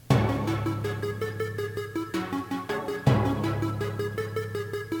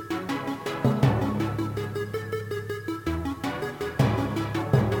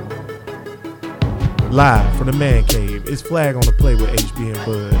Live from the Man Cave, it's Flag on the Play with HB and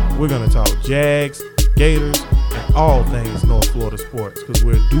Bud. We're going to talk Jags, Gators, and all things North Florida sports because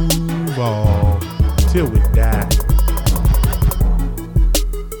we're Duval till we die.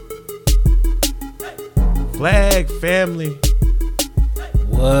 Flag family.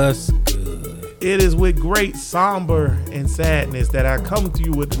 What's good? It is with great somber and sadness that I come to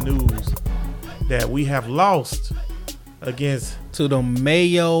you with the news that we have lost against To the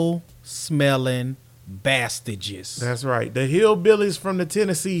mayo smelling bastages. That's right. The hillbillies from the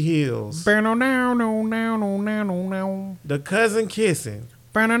Tennessee hills. The cousin kissing.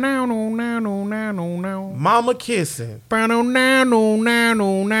 Mama kissing.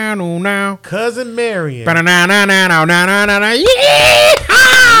 Cousin marrying.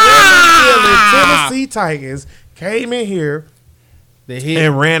 Tennessee Titans came in here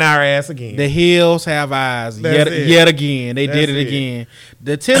and ran our ass again. The hills have eyes yet again. They did it again.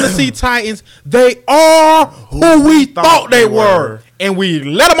 The Tennessee Titans, they are who we thought they were. And we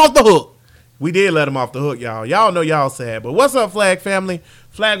let them off the hook. We did let them off the hook, y'all. Y'all know y'all sad. But what's up, Flag family?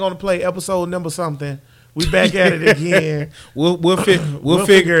 Flag on the Play, episode number something. We back at it again. We'll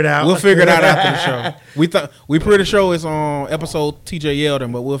figure it out. We'll figure it out after the show. We pretty sure it's on episode TJ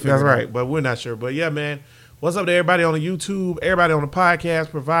Yeldon, but we'll figure it out. That's right, but we're not sure. But yeah, man. What's up to everybody on the YouTube, everybody on the podcast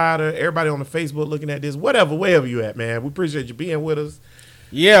provider, everybody on the Facebook looking at this, wherever you at, man. We appreciate you being with us.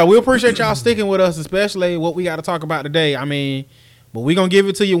 Yeah, we appreciate y'all sticking with us, especially what we got to talk about today. I mean, but we gonna give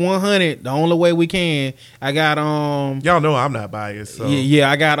it to you 100 the only way we can. I got y'all know I'm not biased. So.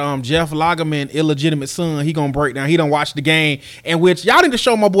 Yeah, I got Jeff Lagerman, illegitimate son. He gonna break down. He don't watch the game, and which y'all need to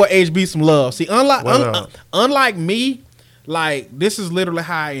show my boy HB some love. See, unlike me. Like, this is literally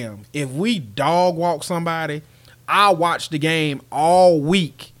how I am. If we dog walk somebody, I'll watch the game all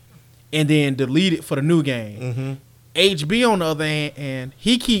week and then delete it for the new game. Mm-hmm. HB, on the other hand,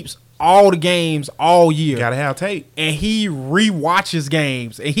 he keeps all the games all year. Gotta have tape. And he rewatches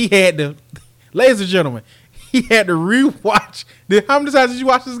games. And he had to, ladies and gentlemen, he had to rewatch. How many times did you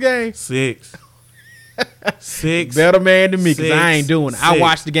watch this game? 6. 6. Better man than me, because I ain't doing it. I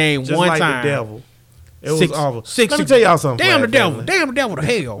watched the game just one like time. The devil. It was awful. Let me tell y'all something. Damn the devil. Family. Damn the devil to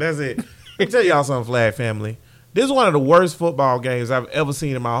hell. That's it. Let me tell y'all something, Flag family. This is one of the worst football games I've ever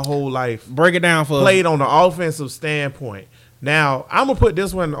seen in my whole life. Break it down for us. Played on the offensive standpoint. Now, I'm going to put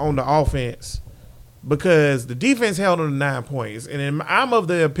this one on the offense because the defense held on to 9 points. And I'm of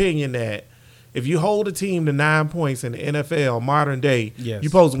the opinion that if you hold a team to 9 points in the NFL modern day, you're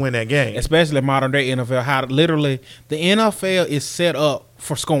supposed to win that game. Especially modern day NFL. How literally the NFL is set up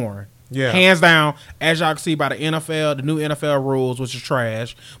for scoring. Yeah. Hands down, as y'all can see by the NFL, the new NFL rules, which is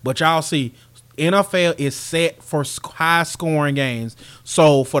trash. But y'all see, NFL is set for high scoring games.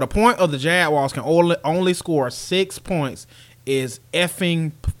 So for the point of the Jaguars can only score 6 points is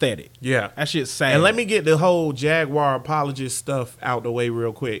effing pathetic. Yeah. That shit's sad. And let me get the whole Jaguar apologist stuff out the way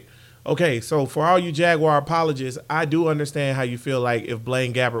real quick. Okay, so for all you Jaguar apologists, I do understand how you feel like if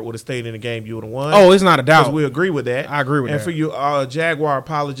Blaine Gabbert would have stayed in the game, you would have won. Oh, it's not a doubt. Because we agree with that. I agree with that. And for you Jaguar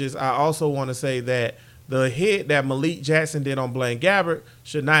apologists, I also want to say that the hit that Malik Jackson did on Blaine Gabbert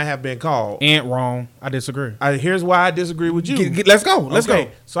should not have been called. Ain't wrong. I disagree. Here's why I disagree with you. Let's go. Let's go.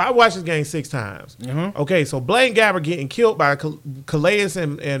 So I watched this game 6 times. Mm-hmm. Okay, so Blaine Gabbert getting killed by Calais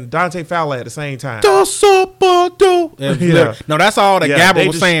and Dante Fowler at the same time. Yeah. No, that's all that Gabbert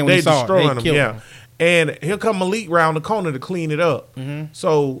was saying when he saw it. They killed him. And here come Malik round the corner to clean it up. Mm-hmm.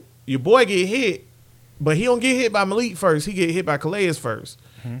 So your boy get hit, but he don't get hit by Malik first. He get hit by Calais first.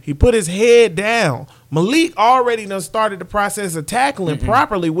 Mm-hmm. He put his head down. Malik already done started the process of tackling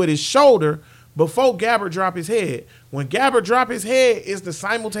properly with his shoulder before Gabbert dropped his head. When Gabbert dropped his head, it's the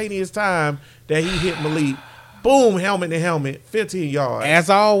simultaneous time that he hit Malik. Boom, helmet to helmet, 15 yards. As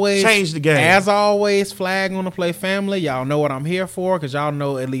always, change the game. As always, Flag on the Play family. Y'all know what I'm here for because y'all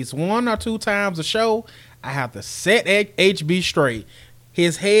know at least 1 or 2 times a show, I have to set HB straight.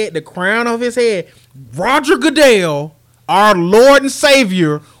 His head, the crown of his head, Roger Goodell, our Lord and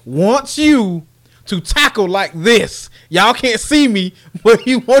Savior, wants you to tackle like this. Y'all can't see me, but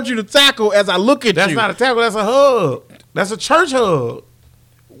he wants you to tackle as I look at That's you. not a tackle, that's a hug. That's a church hug.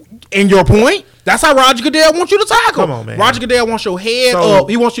 In your point, that's how Roger Goodell wants you to tackle. Come on, man. Roger Goodell wants your head up.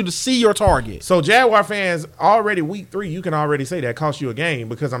 He wants you to see your target. So Jaguar fans, already week 3, you can already say that cost you a game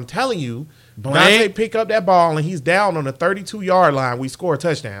because I'm telling you, Dante pick up that ball and he's down on the 32-yard line. We score a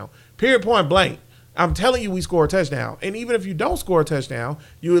touchdown. Period, point blank. I'm telling you we score a touchdown. And even if you don't score a touchdown,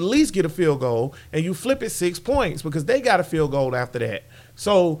 you at least get a field goal and you flip it 6 points because they got a field goal after that.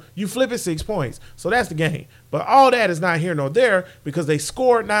 So you flip it 6 points. So that's the game. But all that is not here nor there because they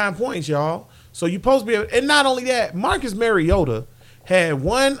scored 9 points, y'all. So you're supposed to be able, and not only that, Marcus Mariota had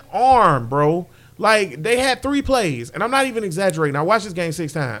one arm, bro. Like, they had 3 plays, and I'm not even exaggerating. I watched this game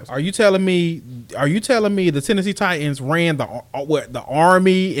 6 times. Are you telling me the Tennessee Titans ran the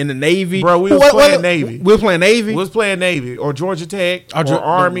Army and the Navy? Bro, we was playing Navy. We were playing Navy? We was playing Navy or Georgia Tech or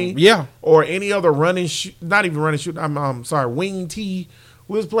Army. Yeah. Or any other not even running shoot. I'm sorry, wing T.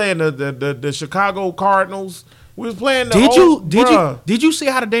 We was playing the Chicago Cardinals. We was playing the Did you see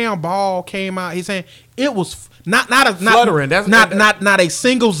how the damn ball came out? He's saying it was fluttering. Not a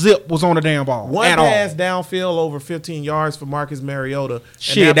single zip was on the damn ball. One at pass all. downfield over 15 yards for Marcus Mariota.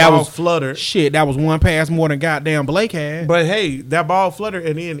 Shit, and that ball fluttered. Shit, that was one pass more than goddamn Blake had. But hey, that ball fluttered,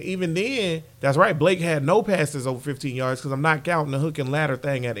 and then even then, that's right. Blake had no passes over 15 yards because I'm not counting the hook and ladder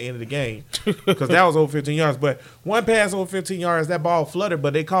thing at the end of the game because that was over 15 yards. But one pass over 15 yards, that ball fluttered.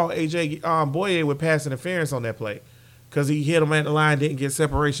 But they called AJ Boye with pass interference on that play because he hit him at the line, didn't get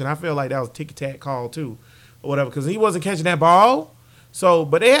separation. I feel like that was a ticky-tack call too, or whatever, because he wasn't catching that ball. So,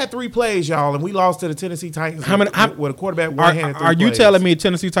 but they had 3 plays, y'all, and we lost to the Tennessee Titans with a quarterback one-handed. Are you telling me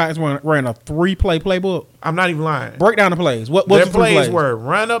Tennessee Titans ran a 3-play playbook? I'm not even lying. Break down the plays. What their the plays were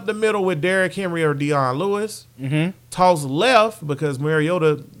run up the middle with Derrick Henry or Deion Lewis, toss left because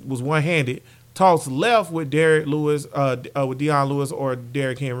Mariota was one-handed, toss left with Derrick Lewis, with Deion Lewis or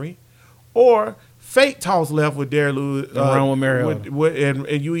Derrick Henry, or fake toss left with Derrick Lewis. Run with Mariota.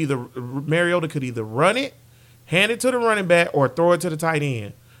 And you Mariota could either run it, hand it to the running back, or throw it to the tight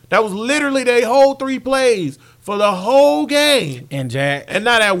end. That was literally their whole 3 plays for the whole game. And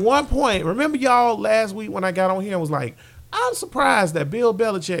not at one point, remember y'all last week when I got on here and was like, I'm surprised that Bill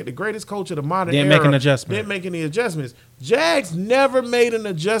Belichick, the greatest coach of the modern era, didn't make any adjustments. Jags never made an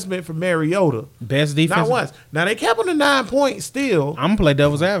adjustment for Mariota. Best defense. Not once. Now, they kept him to 9 points still. I'm going to play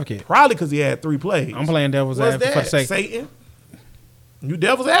devil's advocate. Probably because he had 3 plays. I'm playing devil's advocate for the sake. Satan? You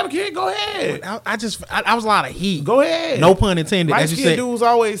devil's advocate? Go ahead. I was a lot of heat. Go ahead. No pun intended. Light-skinned dudes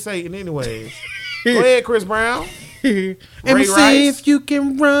always Satan anyways. Go ahead, Chris Brown. Let me see if you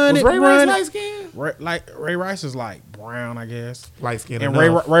can run was it. Ray Rice light-skinned? Ray Rice is like brown, I guess. Light-skinned and Ray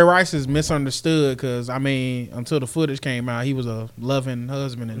Rice is misunderstood because, I mean, until the footage came out, he was a loving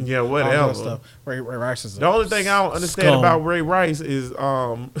husband and yeah, whatever. All that stuff. Ray Rice is the only thing I don't understand about Ray Rice is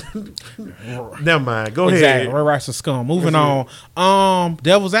never mind. Go ahead. Ray Rice is scum. Moving on.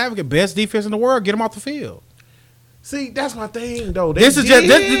 Devil's advocate, best defense in the world. Get him off the field. See, that's my thing, though. This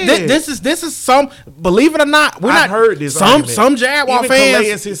is some. Believe it or not, I've heard this. Some Jaguar fans. Calais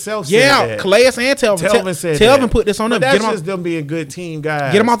himself said that. Calais and Telvin said Telvin put this on them. That's just them being good team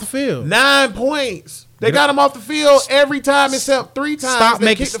guys. Get them off the field. 9 points. They got them off the field every time except 3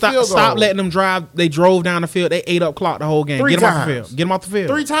 times. Stop letting them drive. They drove down the field. They ate up clock the whole game. Get them off the field. Get them off the field.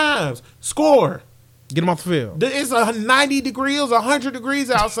 3 times. Score. Get them off the field. It's 90 degrees, 100 degrees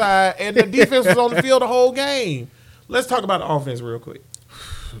outside, and the defense was on the field the whole game. Let's talk about the offense real quick.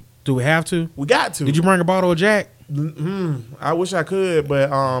 Do we have to? We got to. Did you bring a bottle of Jack? I wish I could,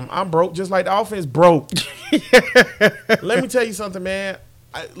 but I'm broke just like the offense broke. Let me tell you something, man.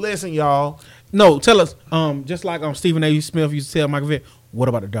 Listen, y'all. No, tell us. Just like Stephen A. Smith used to tell Michael Vick, what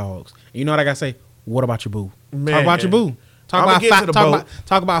about the dogs? And you know what I got to say? What about your boo? Man. Talk about your boo.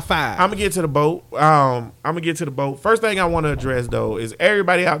 Talk about 5. I'm gonna get to the boat. First thing I want to address though is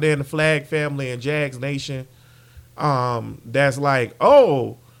everybody out there in the Flag family and Jags Nation. That's like,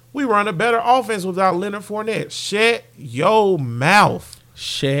 oh, we run a better offense without Leonard Fournette. Shut your mouth.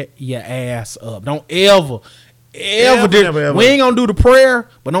 Shut your ass up. Don't ever. We ain't gonna do the prayer,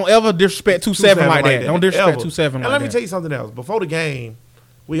 but don't ever disrespect 2-7 like that. Don't disrespect 2-7 like that. And let me tell you something else. Before the game,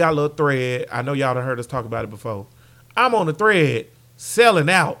 we got a little thread. I know y'all done heard us talk about it before. I'm on the thread selling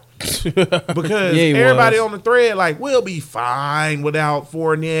out. Because everybody on the thread like, we'll be fine without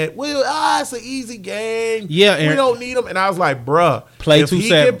Fournette. It's an easy game. Yeah, we don't need him. And I was like, bruh, play if he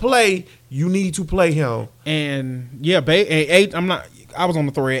can play, you need to play him. And yeah, I was on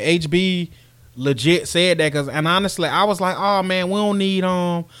the thread. HB legit said that and honestly, I was like, oh man, we don't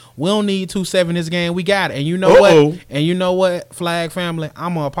need 2-7 this game. We got it. And you know what? And you know what, Flag family,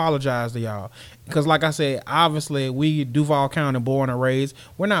 I'm gonna apologize to y'all. Because like I said, obviously, we Duval County born and raised.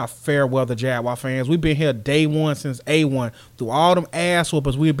 We're not fair weather Jaguar fans. We've been here day one since A1. Through all them ass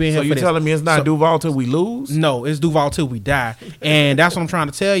whoopers, we've been here for this. So you telling me it's not Duval till we lose? No, it's Duval till we die. And that's what I'm trying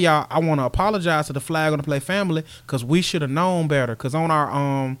to tell y'all. I want to apologize to the Flag on the Play family because we should have known better. Because on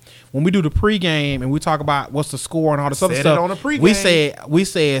our when we do the pregame and we talk about what's the score and all this other stuff, on the pregame. we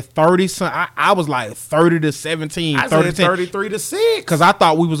said 30. I was like 30-17. I said 33-6 because I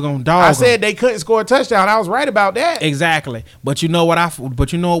thought we was gonna dog. I said they couldn't score a touchdown. I was right about that. Exactly. But you know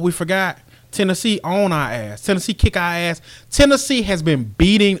what we forgot? Tennessee on our ass. Tennessee kick our ass. Tennessee has been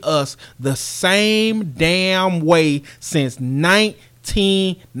beating us the same damn way since 19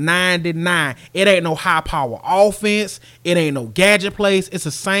 1999. It ain't no high power offense. It ain't no gadget plays. It's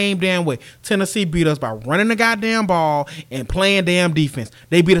the same damn way. Tennessee beat us by running the goddamn ball and playing damn defense.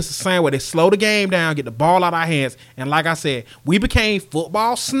 They beat us the same way. They slow the game down, get the ball out of our hands, and like I said, we became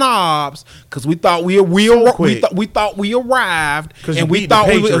football snobs because we thought we thought we arrived and we thought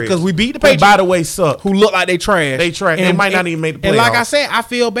because we beat the Patriots. By the way, suck. Who look like they trash. They might not even make the playoffs. And like I said, I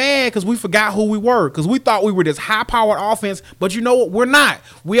feel bad because we forgot who we were because we thought we were this high-powered offense, but you know what? We're not.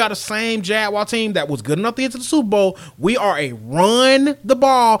 We are the same Jaguar team that was good enough to get to the Super Bowl. We are a run the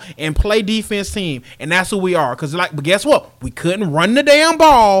ball and play defense team, and that's who we are. But guess what? We couldn't run the damn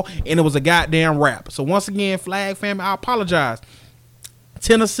ball, and it was a goddamn wrap. So once again, Flag family, I apologize.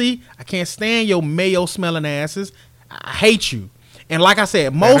 Tennessee, I can't stand your mayo smelling asses. I hate you. And like I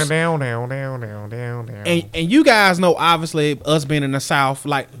said, most down. And you guys know, obviously, us being in the South,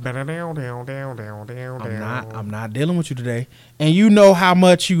 like down. I'm not dealing with you today. And you know how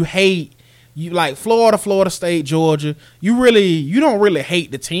much you hate you like Florida State, Georgia. You don't really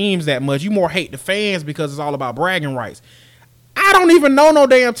hate the teams that much. You more hate the fans because it's all about bragging rights. I don't even know no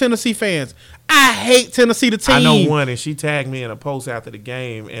damn Tennessee fans. I hate Tennessee, the team. I know one, and she tagged me in a post after the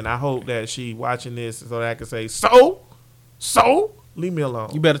game, and I hope that she watching this so that I can say, so, leave me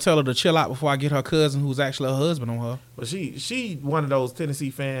alone. You better tell her to chill out before I get her cousin, who's actually her husband, on her. But she one of those Tennessee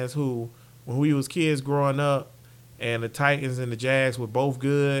fans who, when we was kids growing up, and the Titans and the Jags were both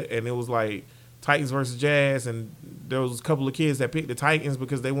good, and it was like Titans versus Jags, and there was a couple of kids that picked the Titans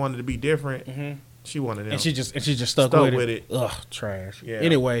because they wanted to be different. Mm-hmm. She wanted them. And she just stuck with it. Ugh, trash. Yeah.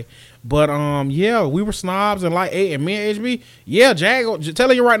 Anyway, but yeah, we were snobs and and me and HB, yeah,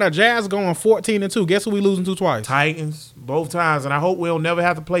 telling you right now, Jazz going 14-2. Guess who we losing to twice? Titans, both times, and I hope we'll never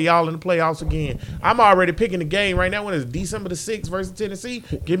have to play y'all in the playoffs again. I'm already picking the game right now when it's December the 6th versus Tennessee.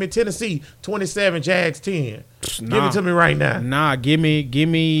 Give me Tennessee 27, Jags 10. Give it to me right now. Nah, give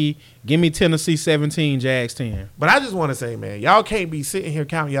me Tennessee 17, Jags 10. But I just want to say, man, y'all can't be sitting here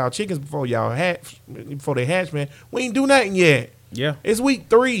counting y'all chickens before they hatch, man. We ain't do nothing yet. Yeah. It's week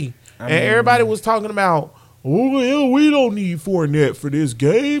 3. And everybody was talking about, oh, well, we don't need Fournette for this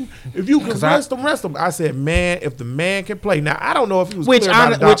game. If you can rest him. I said, man, if the man can play. Now, I don't know if he was clear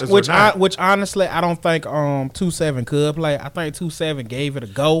about the doctors or not. Which honestly, I don't think 2-7 could play. I think 2-7 gave it a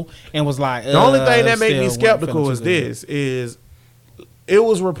go and was like, the only thing that made me skeptical is it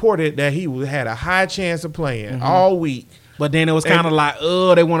was reported that he had a high chance of playing all week. But then it was kind of like,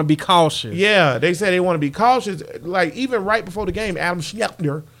 they want to be cautious. Yeah, they said they want to be cautious. Like, even right before the game, Adam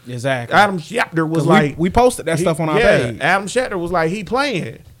Schefter. Exactly. Adam Schefter was like. We posted that stuff on our page. Adam Schefter was like, he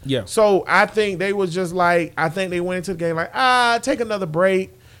playing. Yeah. So I think they was just like, I think they went into the game like, take another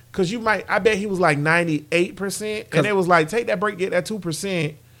break. Because I bet he was like 98%. And they was like, take that break, get that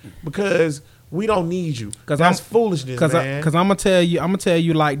 2%. Because we don't need you. That's foolishness, man. Because I'm gonna tell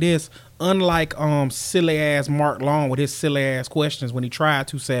you like this. Unlike silly ass Mark Long with his silly ass questions when he tried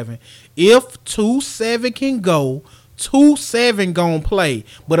 2-7, if 2-7 can go, 2-7 gonna play.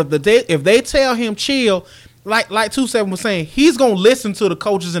 But if they tell him chill, like 2-7 was saying, he's gonna listen to the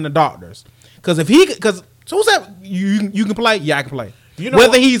coaches and the doctors. Because 2-7 you can play, yeah, I can play. You know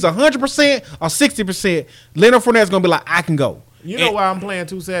whether he's 100% or 60%, Leonard Fournette's gonna be like, I can go. You know why I'm playing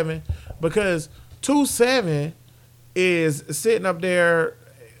 2-7? Because 2-7 is sitting up there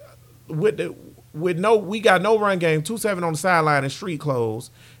we got no run game, 2-7 on the sideline and street clothes,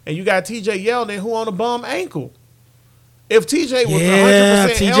 and you got TJ Yeldon who on a bum ankle. If TJ was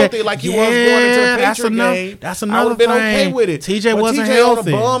 100% healthy like he was going into the Patriot game, I would have been okay with it. TJ wasn't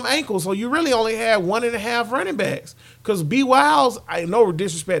healthy. On a bum ankle, so you really only had 1.5 running backs. Because B. Wiles, I no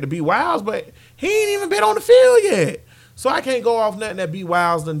disrespect to B. Wiles, but he ain't even been on the field yet. So I can't go off nothing that B.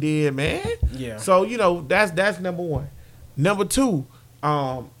 Wiles done did, man. Yeah. So, that's number one. Number 2,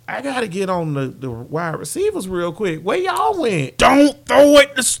 I got to get on the wide receivers real quick. Where y'all went? Don't throw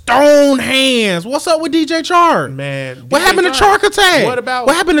it to Stone hands. What's up with DJ Chark? Man. What happened to Chark attack?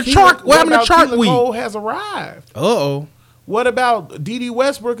 What happened to Chark? What happened to Chark week? Cole has arrived. Uh-oh. What about D.D.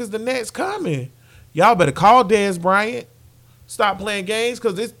 Westbrook is the next coming? Y'all better call Dez Bryant. Stop playing games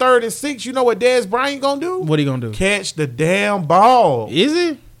because it's 3rd and 6. You know what Dez Bryant going to do? What he going to do? Catch the damn ball. Is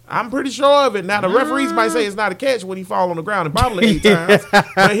he? I'm pretty sure of it. Now, the referees might say it's not a catch when he fall on the ground and bobble it 8 times.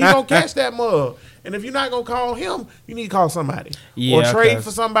 But he going to catch that mug. And if you're not going to call him, you need to call somebody. Yeah, or trade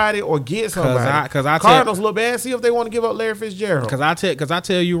for somebody or get somebody. Cardinals look bad. See if they want to give up Larry Fitzgerald. Because I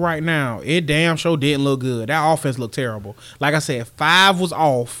tell you right now, it damn sure didn't look good. That offense looked terrible. Like I said, 5 was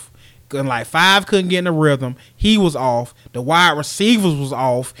off. And like 5 couldn't get in the rhythm. He was off. The wide receivers was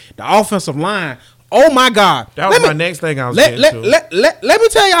off. The offensive line. Oh my God! That was my next thing I was getting to. Let me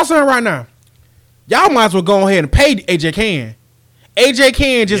tell y'all something right now. Y'all might as well go ahead and pay AJ Cann. AJ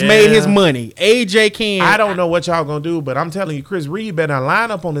Cann just made his money. AJ Cann. I don't know what y'all gonna do, but I'm telling you, Chris Reed better not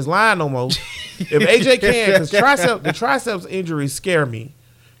line up on his line no more. If AJ Cann, because the triceps injuries scare me.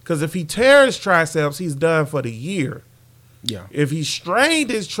 Because if he tears triceps, he's done for the year. Yeah. If he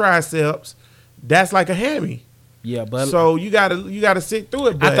strained his triceps, that's like a hammy. Yeah, but so you gotta sit through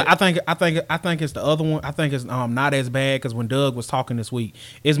it. But I think it's the other one. I think it's not as bad because when Doug was talking this week,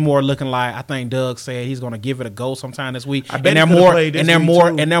 it's more looking like I think Doug said he's going to give it a go sometime this week. I bet they're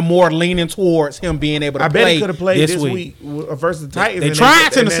more leaning towards him being able to play. I bet he could have played this week versus the Titans. They tried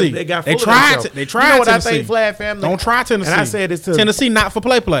Tennessee. They got they tried. They tried. You know what Tennessee. I think, Flag family? Don't try Tennessee. And I said this to Tennessee, not for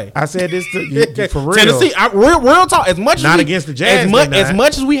play. I said this to for real. Tennessee, real talk. As much not as against the Jags. As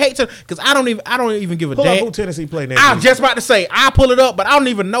much as we hate to, because I don't even give a damn. Pull up who Tennessee play next I'm week. just about to say I pull it up, but I don't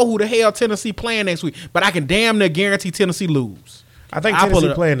even know who the hell Tennessee playing next week. But I can damn near guarantee Tennessee lose. I think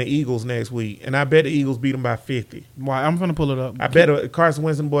Tennessee playing the Eagles next week, and I bet the Eagles beat them by 50. Why? I'm gonna pull it up. I bet Carson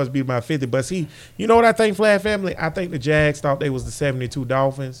Wentz and boys beat them by 50. But see, you know what I think, Flag family? I think the Jags thought they was the 72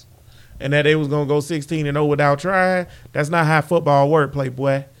 Dolphins, and that they was gonna go 16-0 without trying. That's not how football work,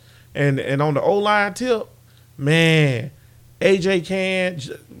 playboy. And on the O-line tip, man, AJ Cann,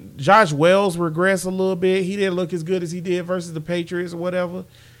 Josh Wells regressed a little bit. He didn't look as good as he did versus the Patriots or whatever.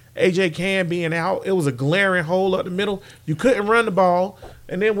 AJ Cann being out, it was a glaring hole up the middle. You couldn't run the ball.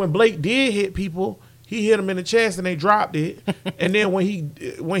 And then when Blake did hit people, he hit them in the chest and they dropped it. And then when he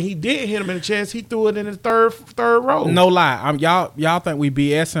did hit him in the chest, he threw it in the third row. No lie, y'all think we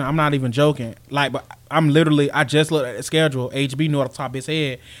BSing? I'm not even joking. Like, but I just looked at the schedule. HB knew off the top of his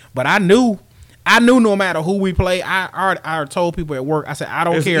head, but I knew no matter who we play. I told people at work. I said I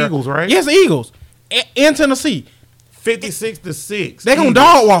don't care. The Eagles, right? Yes, the Eagles in Tennessee. 56-6. They're gonna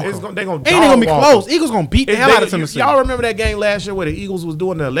dog walk. They're gonna be close. Eagles gonna beat the hell out of Tennessee. Y'all remember that game last year where the Eagles was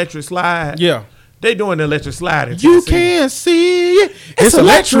doing the electric slide? Yeah. They doing the electric slide in You Tennessee. can't see it. It's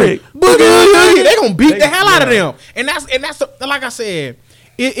electric. Boogie. They gonna beat the hell out of them. And that's like I said,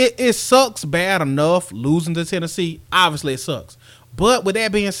 it sucks bad enough losing to Tennessee. Obviously it sucks. But with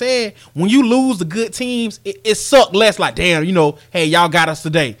that being said, when you lose the good teams, it sucked less. Like, damn, hey, y'all got us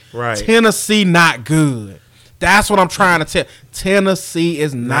today. Right. Tennessee not good. That's what I'm trying to tell. Tennessee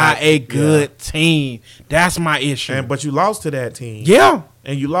is not a good team. That's my issue. But you lost to that team. Yeah.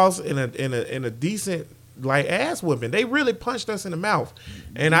 And you lost in a decent ass whooping. They really punched us in the mouth.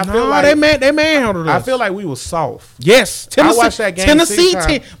 And I feel like they manhandled us. I feel like we were soft. Yes, Tennessee. I watched that game 6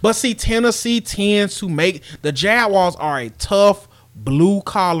 times. But see, Tennessee tends to make the Jaguars are a tough,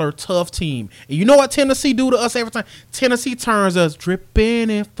 blue-collar, tough team. And you know what Tennessee do to us every time? Tennessee turns us dripping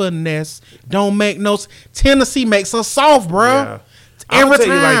in finesse. Don't make no... Tennessee makes us soft, bro. Yeah. Every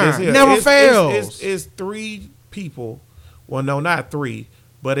time. Never fails. It's 3 people. Well, no, not 3.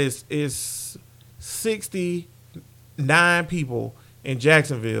 But it's 69 people in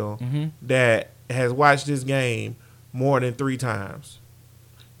Jacksonville that has watched this game more than 3 times.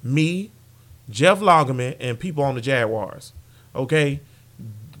 Me, Jeff Lagerman, and people on the Jaguars. Okay,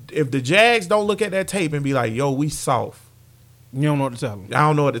 if the Jags don't look at that tape and be like, "Yo, we soft," you don't know what to tell them. I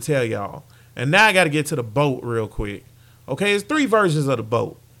don't know what to tell y'all. And now I got to get to the boat real quick. Okay, it's 3 versions of the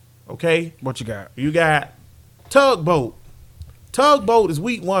boat. Okay, what you got? You got tugboat. Tugboat is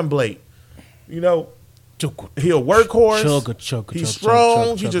week 1, Blake. He a workhorse. He's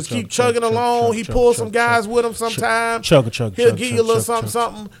strong. He just keep chugging along. He pulls some guys with him sometimes. He'll give you a little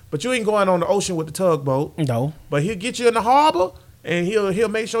something. But you ain't going on the ocean with the tugboat. No. But he'll get you in the harbor and he'll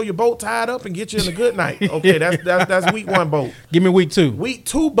make sure your boat tied up and get you in a good night. Okay, that's week 1 boat. Give me week 2. Week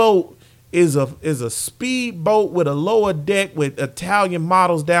 2 boat is a speed boat with a lower deck with Italian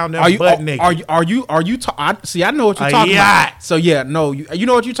models down there butt naked. Are you see, I know what you're talking about. So yeah, no, you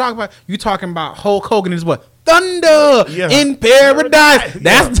know what you're talking about? You talking about Hulk Hogan is what? Thunder in Paradise.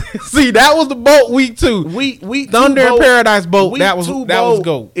 See, that was the boat week 2. Week Thunder in Paradise boat. That was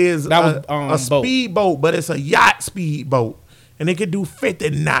GOAT. That was a speed boat, but it's a yacht speed boat, and it could do 50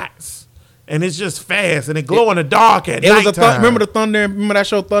 knots. And it's just fast, and it glow in the dark at nighttime. Remember that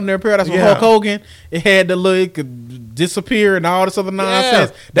show Thunder in Paradise with Hulk Hogan? It had the look, it could disappear and all this other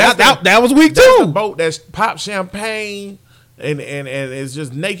nonsense. That was week 2. That's the boat that's pop champagne, and it's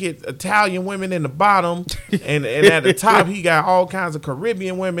just naked Italian women in the bottom, and at the top he got all kinds of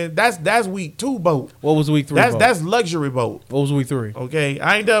Caribbean women. That's week 2 boat. What was week 3? That's luxury boat. What was week 3? Okay,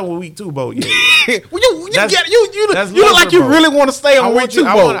 I ain't done with week 2 boat yet. You look like you really want to stay on week 2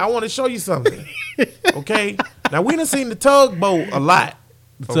 boat. I want to show you something. Okay, now we done seen the tugboat a lot.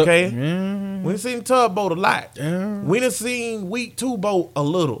 Okay, we done seen the tugboat a lot. We done seen week 2 boat a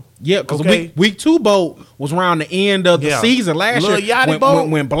little. Yeah, because week 2 boat was around the end of the season last year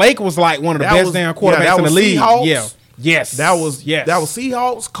when Blake was like one of the best damn quarterbacks in the league. Seahawks. Yes. That was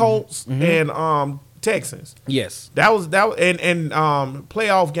Seahawks, Colts, and Texans. Yes. That was and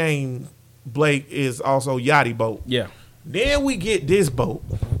playoff game. Blake is also Yachty boat. Yeah. Then we get this boat.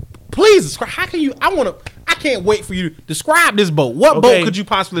 Please describe. How can you? I can't wait for you to describe this boat. What boat could you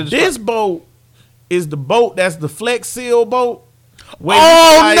possibly describe? This boat is the boat that's the Flex Seal boat.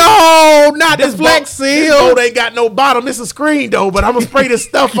 No, not the Flex Seal. This boat ain't got no bottom. It's a screen though, but I'm gonna spray this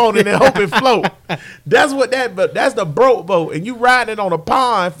stuff on it and hope it float. That's the broke boat, and you riding it on a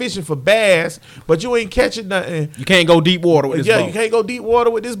pond fishing for bass, but you ain't catching nothing. You can't go deep water with this boat. Yeah, you can't go deep water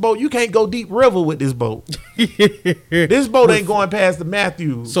with this boat. You can't go deep river with this boat. This boat ain't going past the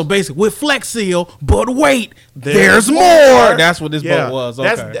Matthews. So basically, with Flex Seal, but wait, there's more. That's what this boat was.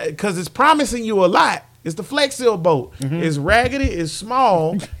 Okay. That's because it's promising you a lot. It's the Flex Seal boat. It's raggedy, it's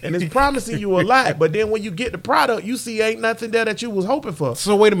small, and it's promising you a lot. But then when you get the product, you see ain't nothing there that you was hoping for.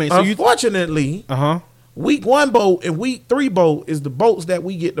 So wait a minute. Unfortunately, week 1 boat and week 3 boat is the boats that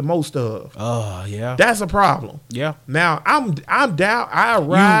we get the most of. Oh, yeah. That's a problem. Yeah. Now I'm down. I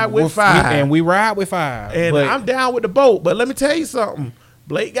ride with 5. And we ride with 5. And I'm down with the boat. But let me tell you something.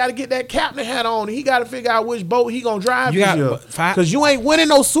 Blake got to get that captain hat on. He got to figure out which boat he going to drive this year. Because you ain't winning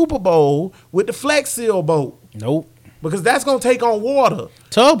no Super Bowl with the Flex Seal boat. Nope. Because that's going to take on water.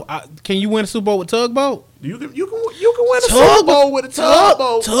 Can you win a Super Bowl with tugboat? You can win a Super Bowl with a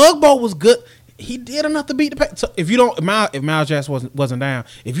tugboat. Tugboat was good. He did enough to beat the. If Miles Jackson wasn't down.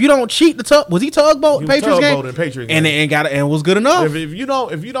 If you don't cheat was he tugboat? Patriots game. And was good enough.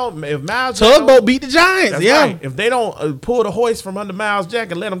 If Miles tugboat beat the Giants, yeah. Right. If they don't pull the hoist from under Miles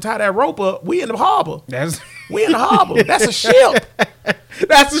Jack and let him tie that rope up, we in the harbor. We in the harbor. That's a ship.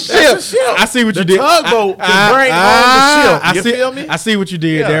 That's a ship. I see what you did. Tugboat can bring home the ship. You feel me? I see what you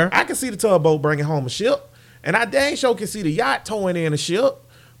did there. I can see the tugboat bringing home a ship, and I dang sure can see the yacht towing in a ship.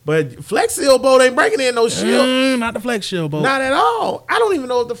 But Flex Seal boat ain't breaking in no ship. Not the Flex Seal boat. Not at all. I don't even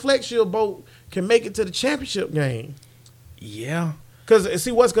know if the Flex Seal boat can make it to the championship game. Yeah. Because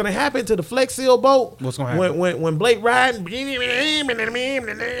see what's going to happen to the Flex Seal boat? What's going to happen? When Blake riding,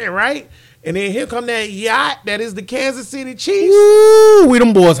 right? And then here come that yacht that is the Kansas City Chiefs. Ooh, we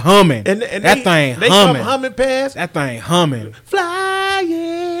them boys humming. And that thing they humming. Come humming past. That thing humming.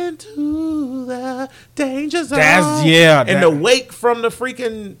 Flying to the danger zone. And the wake from the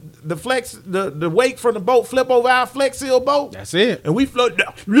freaking the wake from the boat flip over our Flex Seal boat. That's it. And we float.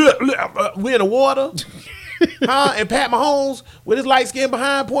 We in the water. And Pat Mahomes with his light skin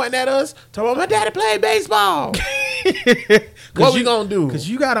behind pointing at us, talking about my daddy played baseball. What we gonna do? Because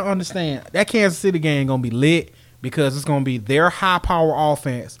you gotta understand that Kansas City game gonna be lit because it's gonna be their high power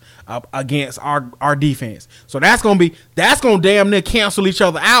offense against our defense. So that's gonna damn near cancel each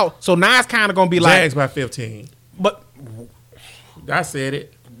other out. So now it's kind of gonna be Jags by 15. But I said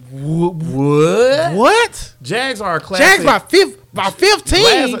it. What? Jags are a classic. Jags by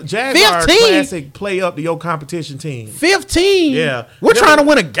 15. Jags are a classic play up to your competition team. 15. Yeah. We're trying to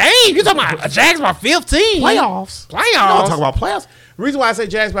win a game. You talking about Jags by 15? Playoffs. You don't talk about playoffs. The reason why I say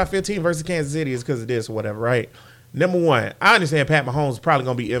Jags by 15 versus Kansas City is because of this or whatever, right? Number 1, I understand Pat Mahomes is probably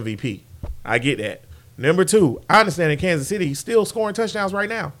going to be MVP. I get that. Number 2, I understand in Kansas City he's still scoring touchdowns right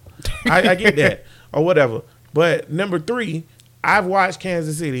now. I get that or whatever. But number 3, I've watched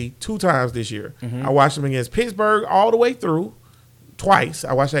Kansas City 2 times this year. I watched them against Pittsburgh all the way through twice.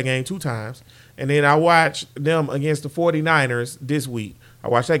 I watched that game 2 times. And then I watched them against the 49ers this week. I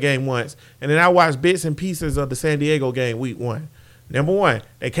watched that game once. And then I watched bits and pieces of the San Diego game week 1. Number 1,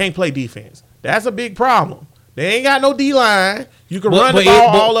 they can't play defense. That's a big problem. They ain't got no D-line. You can run the ball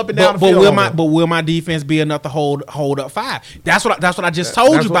all up and down the field. But will my defense be enough to hold up 5? That's what I just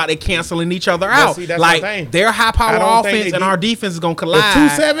told you about. They canceling each other out. See, that's like their high power offense and our defense is gonna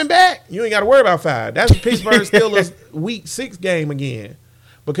collide. 2-7 back, you ain't got to worry about 5. That's Pittsburgh Steelers week 6 game again,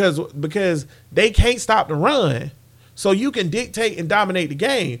 because they can't stop the run. So you can dictate and dominate the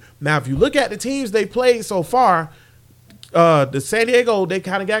game. Now, if you look at the teams they played so far. The San Diego, they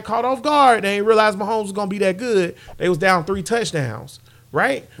kind of got caught off guard. They didn't realize Mahomes was going to be that good. They was down 3 touchdowns,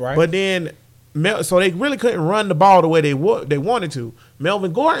 right? But then, so they really couldn't run the ball the way they wanted to.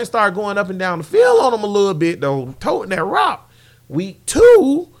 Melvin Gordon started going up and down the field on them a little bit, though, toting that rock. Week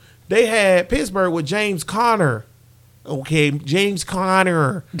 2, they had Pittsburgh with James Conner. Okay, James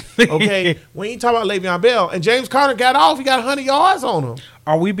Conner. Okay, we ain't talking about Le'Veon Bell. And James Conner got off. He got 100 yards on him.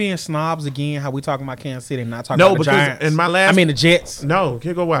 Are we being snobs again? How we talking about Kansas City and not talking about the Giants? The Jets. No,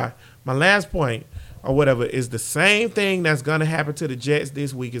 here go why. My last point or whatever is the same thing that's going to happen to the Jets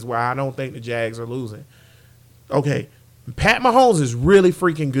this week is why I don't think the Jags are losing. Okay, Pat Mahomes is really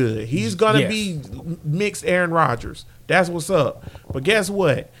freaking good. He's going to be mixed Aaron Rodgers. That's what's up. But guess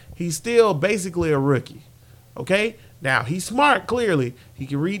what? He's still basically a rookie. Okay? Now he's smart. Clearly, he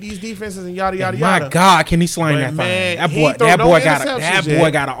can read these defenses and yada yada My yada. God, can he sling But, that man, thing? he ain't throw That no boy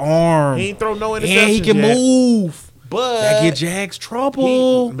interceptions got an arm. He ain't throw no interceptions And he can yet. move. But That get Jags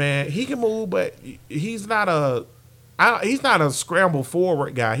trouble. he can move, but he's not a scramble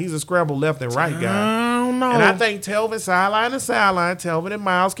forward guy. He's a scramble left and right guy. I don't know. And I think Telvin sideline to sideline, Telvin and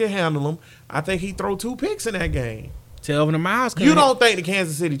Miles can handle him. I think he throw 2 picks in that game. Telvin and Miles. You don't think the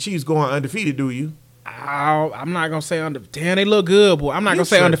Kansas City Chiefs going undefeated, do you? I'm not gonna say Damn, they look good, boy. I'm not gonna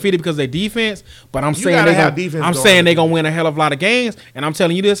say tripping. undefeated because they defense, but I'm saying gotta they have gonna. defense I'm going saying they undefeated. gonna win a hell of a lot of games, and I'm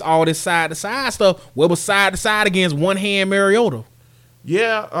telling you this, all this side to side stuff. What was side to side against one hand Mariota?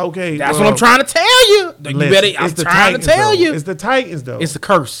 Yeah, okay. That's what I'm trying to tell you. You Listen, better. it's I'm the trying Titans, to tell though. you. It's the Titans, though. It's the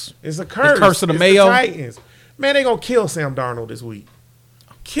curse. It's a curse. The curse of the It's Mayo. Titans. Man, they gonna kill Sam Darnold this week.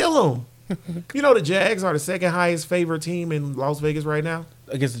 Kill him. You know the Jags are the second highest favorite team in Las Vegas right now.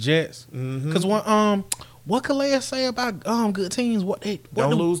 Against the Jets. Because what Calais say about good teams? What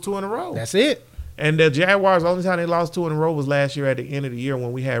Don't lose 2 in a row. That's it. And the Jaguars, the only time they lost 2 in a row was last year at the end of the year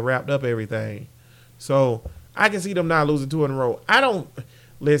when we had wrapped up everything. So I can see them not losing 2 in a row. I don't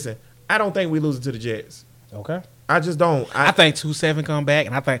think we losing to the Jets. Okay. I just don't. I think 2-7 come back,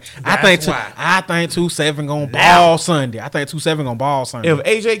 and I think why. 2-7 gonna Now. ball Sunday. I think 2-7 gonna ball Sunday. If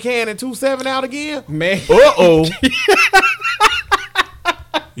AJ Can and 2-7 out again, Man,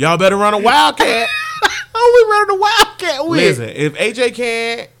 y'all better run a Wildcat. we running the Wildcat with. Listen, if AJ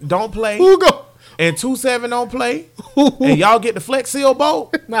Can don't play Who go? and 2-7 don't play, and y'all get the Flex Seal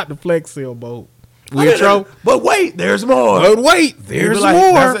boat, Not the Flex Seal boat. We in trouble. But wait, there's more. But wait, there's Be like,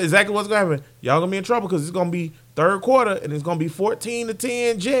 more. That's exactly what's gonna happen. Y'all gonna be in trouble because it's gonna be third quarter and it's gonna be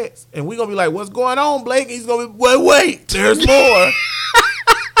 14-10 Jets, and we gonna be like, "What's going on, Blake?" And he's gonna be, "Wait, there's more."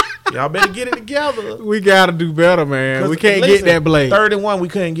 Y'all better get it together. We gotta do better, man. We can't Listen, get that blade. 3rd and 1, we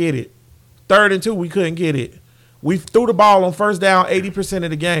couldn't get it. 3rd and 2, we couldn't get it. We threw the ball on first down 80% of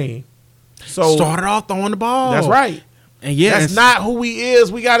the game. So Started off throwing the ball. that's right. And yeah, That's not who he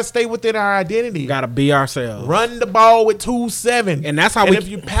is. We got to stay within our identity. we gotta be ourselves. Run the ball with 2-7. And that's how and we- if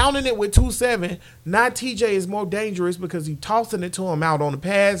you're pounding it with 2-7, now TJ is more dangerous because he's tossing it to him out on the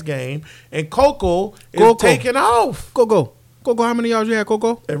pass game. And Coco is taking off. Go. How many yards you had,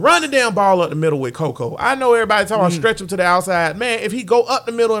 Coco? And run the damn ball up the middle with Coco. I know everybody talking about stretch him to the outside. Man, if he go up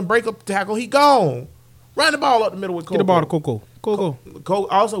the middle and break up the tackle, he gone. Run the ball up the middle with Coco. Get the ball to Coco.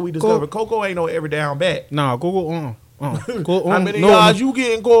 Also, we discovered Coco ain't no every down back. Nah, Coco. How many yards you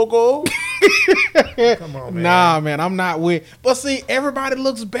getting, Coco? Come on, man. Nah, man, I'm not with. But see, everybody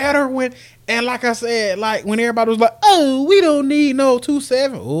looks better when, and like I said, like when everybody was like, "Oh, we don't need no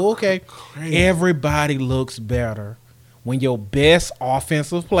 2-7." Oh, okay, Crazy. everybody looks better when your best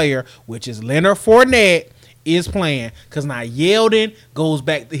offensive player, which is Leonard Fournette, is playing. Because now Yeldon goes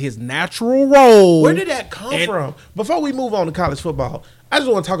back to his natural role. Where did that come from? Before we move on to college football, I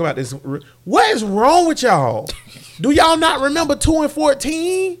just want to talk about this. What is wrong with y'all? Do y'all not remember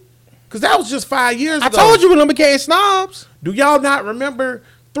 2-14? Because that was just 5 years ago. I told you when them became snobs. Do y'all not remember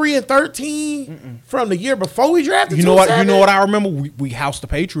 3-13 from the year before we drafted? You know what? 2-7? You know what I remember? We housed the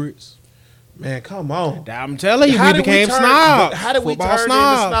Patriots. Man, come on. I'm telling you, How we did became turn- snobs. How did we Football turn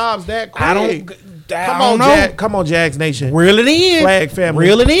into snobs that quick? I don't Come I on, don't know. Come on, Jags Nation. Reel it in. Flag family.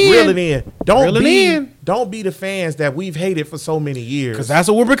 Reel it in. Reel it in. Don't be the fans that we've hated for so many years. Because that's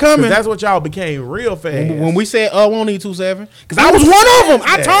what we're becoming. That's what y'all became real fans. When we said, we don't need 2-7. Because I was one of them.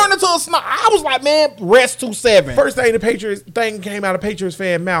 I turned into a snob. I was like, man, rest 2-7. First thing the Patriots thing came out of Patriots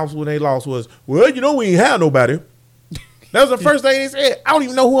fan mouths when they lost was, well, you know we ain't have nobody. That was the first thing they said. I don't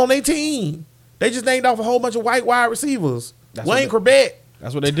even know who on their team. They just named off a whole bunch of white wide receivers. Wayne Corbett.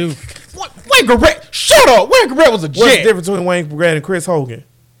 That's what they do. Wayne Corbett. Shut up. Wayne Corbett was a Jet. What's the difference between Wayne Corbett and Chris Hogan?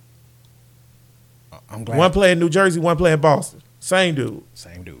 I'm glad. One play in New Jersey, one play in Boston. Same dude.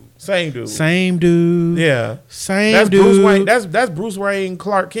 Same dude. Yeah. Same That's dude. Bruce Wayne. That's Bruce Wayne,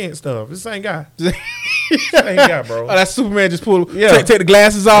 Clark Kent stuff. It's the same guy. Same guy, bro. Oh, that's Superman just pulled. Yeah. Take the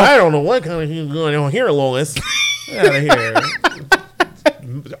glasses off. I don't know what kind of thing going on here, Lois. Get out of here.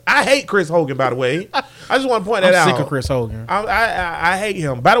 I hate Chris Hogan, by the way. I just want to point that out. I'm sick of Chris Hogan. I hate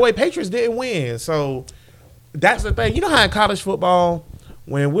him. By the way, Patriots didn't win, so that's the thing. You know how in college football,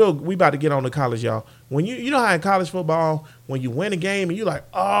 when we about to get on to college, y'all. When you know how in college football, when you win a game and you like,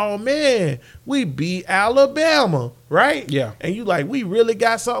 oh man, we beat Alabama, right? Yeah. And you like, we really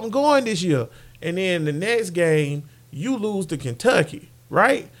got something going this year. And then the next game, you lose to Kentucky,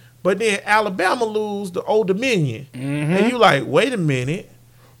 right? But then Alabama lose to Old Dominion. Mm-hmm. And you like, wait a minute.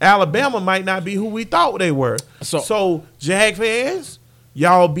 Alabama might not be who we thought they were. So Jag fans,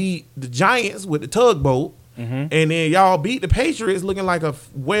 y'all beat the Giants with the tugboat. Mm-hmm. And then y'all beat the Patriots looking like a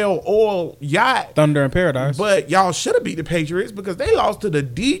well-oiled yacht. Thunder in Paradise. But y'all should have beat the Patriots because they lost to the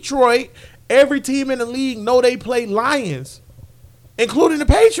Detroit. Every team in the league know they play Lions, including the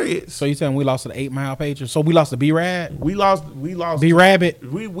Patriots. So you telling we lost to the 8 Mile Patriots? So we lost to B-Rad? We lost B-Rabbit?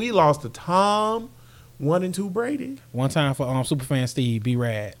 We lost to Tom 1 and 2 Brady. One time for Superfan Steve,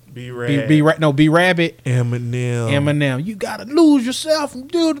 B-Rad. B-Rad. B-Rabbit. Eminem. You gotta lose yourself and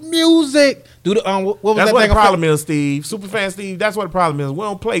do the music. Do the what was That's that what thing? the problem is, Steve. Superfan Steve, that's what the problem is. We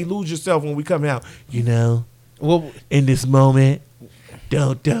don't play Lose Yourself when we come out. You know, What in this moment,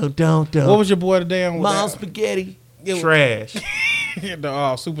 don't. what was your boy today on with Mom that? spaghetti. It was- Trash.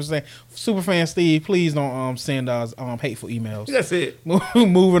 The Superfan Steve, please don't send us hateful emails. That's it.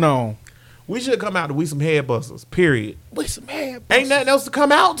 Moving on. We should come out to We Some Headbusters, period. We some head. Ain't nothing else to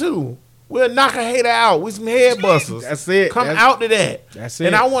come out to. We'll knock a hater out. We some headbusters. That's it. Come out to that. That's it.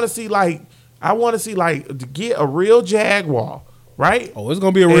 And I want to see to get a real Jaguar, right? Oh, it's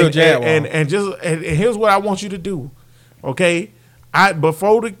gonna be a real Jaguar. And here's what I want you to do, okay?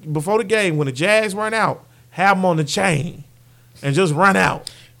 Before the game, when the Jags run out, have them on the chain and just run out.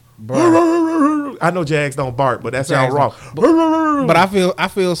 Bro. I know Jags don't bark, but that's how Jags wrong. But I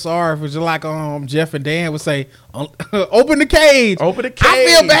feel sorry for just like Jeff and Dan would say, open the cage. Open the cage. I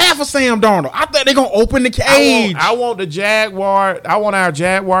feel bad for Sam Darnold. I thought they're gonna open the cage. I want the Jaguar. I want our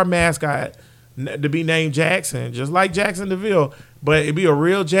Jaguar mascot to be named Jackson, just like Jackson DeVille, but it'd be a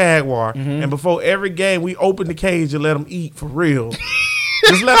real Jaguar. Mm-hmm. And before every game, we open the cage and let them eat for real.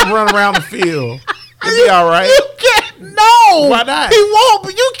 Just let them run around the field. It'd be all right. You can't. No. Why not? He won't.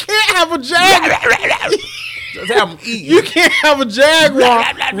 But you can't have a Jaguar. Just have them eat. You can't have a Jaguar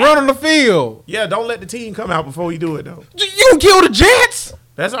run on the field. Yeah, don't let the team come out before you do it though. You don't kill the Jets.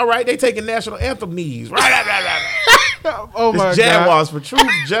 That's all right. They taking national anthem knees. Oh my It's Jaguars for truth,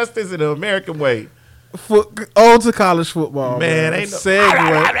 justice, and the American way. On to college football, Man, ain't no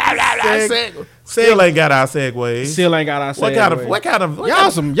segue. Still ain't got our segues. Still ain't got our segue. What kind of y'all I'll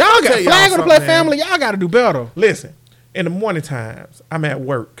got tell y'all flag on the play something, man. family. Y'all got to do better. Listen, in the morning times, I'm at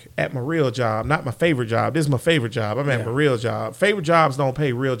work at my real job, not my favorite job. This is my favorite job. I'm at my real job. Favorite jobs don't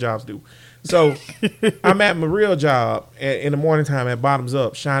pay, real jobs do. So I'm at my real job in the morning time at Bottoms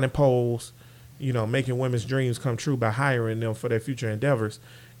Up, shining poles, making women's dreams come true by hiring them for their future endeavors.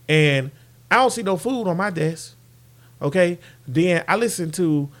 And I don't see no food on my desk. Okay? Then I listen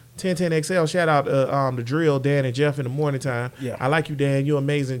to 1010XL. Shout out the drill, Dan and Jeff in the morning time. Yeah. I like you, Dan. You're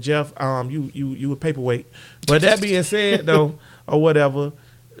amazing. Jeff, you a paperweight. But that being said, though, or whatever,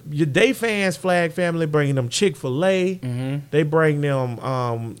 they fans, Flag Family, bringing them Chick-fil-A. Mm-hmm. They bring them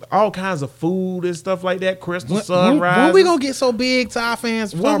all kinds of food and stuff like that. Crystal Sunrise. When we gonna get so big to our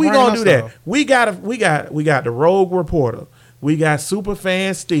fans? When we gonna do that? We got the Rogue Reporter. We got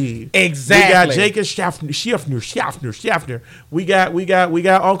Superfan Steve. Exactly. We got Jacob Schaffner. We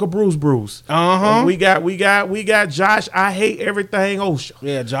got Uncle Bruce. Uh-huh. We got Josh. I hate everything.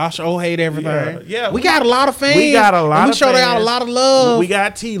 Yeah, Josh O hate everything. Yeah. We got a lot of fans. We got a lot. We of showed fans. out a lot of love. We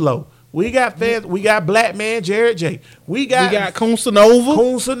got T-Lo. We got fans. We got Black Man Jared J. We got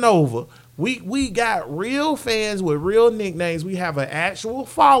Kunsanova. We got real fans with real nicknames. We have an actual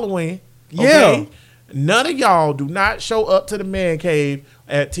following. Okay? Yeah. None of y'all do not show up to the man cave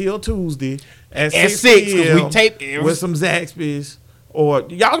till Tuesday at 6 because we tape with some Zaxby's. Or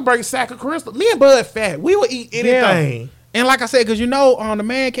y'all can bring a sack of Crystal. Me and Bud fat. We will eat anything. Yeah. And like I said, because on the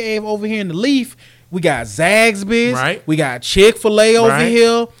man cave over here in the Leaf, we got Zaxby's. Right. We got Chick-fil-A over Right.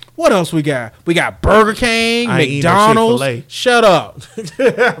 here. What else we got? We got Burger King, I ain't eating no McDonald's. Chick-fil-A. Shut up.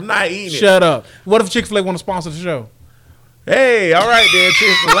 I'm not eating it. Shut up. What if Chick-fil-A want to sponsor the show? Hey, all right there,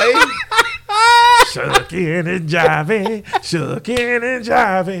 Chick-fil-A. Shucking and jiving.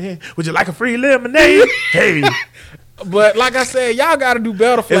 Would you like a free lemonade? Hey. But like I said, y'all got to do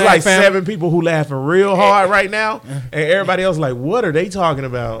better. It's like 7 people who laughing real hard right now, and everybody else like, what are they talking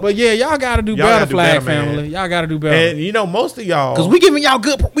about? But yeah, y'all got to do Y'all better, gotta do Flag better, man. Family. Y'all got to do better. And most of y'all, Because we giving y'all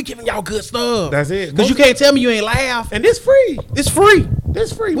good stuff. That's it. Because you can't tell me you ain't laugh. and it's free. It's free.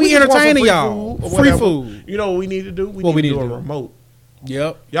 It's free. We just want some entertaining free y'all. food or Free whatever. food. You know what we need to do? We What need we to need do to a do? remote.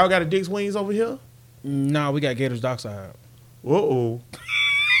 Yep. Y'all got a Dick's Wings over here? Nah, we got Gators Dockside. Uh-oh.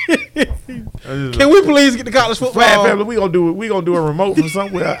 Can we please get the college Flag football? Family, we gonna do a remote from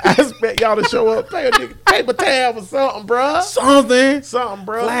somewhere. I expect y'all to show up, pay a nigga paper tab or something, bruh. Something,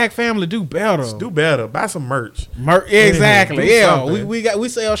 bruh. Flag Family do better. Do better. Buy some merch. Exactly. Do Yeah. something. We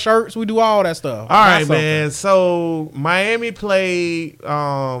sell shirts. We do all that stuff. All right, man. So Miami played.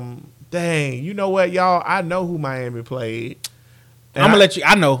 Dang, you know what, y'all? I know who Miami played. And I'm gonna let you.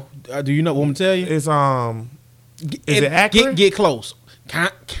 I know. Do you know what I'm gonna tell you? It's is it accurate? Get close.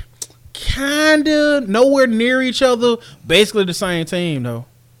 kinda nowhere near each other. Basically the same team though.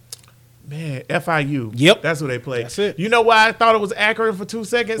 Man, FIU. Yep. That's what they play. That's it. You know why I thought it was accurate for 2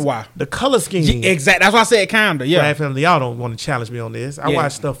 seconds? Why? The color scheme. Exactly. That's why I said kinda. Yeah. Flag family, y'all don't want to challenge me on this. I Yeah.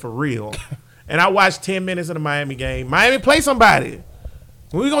 watch stuff for real. And I watched 10 minutes of the Miami game. Miami play somebody.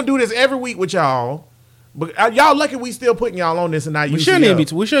 We're going to do this every week with y'all. But y'all lucky we still putting y'all on this and not We UCF. shouldn't even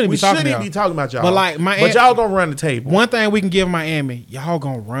be talking about y'all. But like but y'all going to run the table. One thing we can give Miami, y'all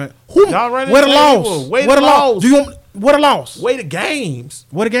gonna run. Y'all running What the a table. loss. Way What to a loss. loss. Do you what a loss? Way to games.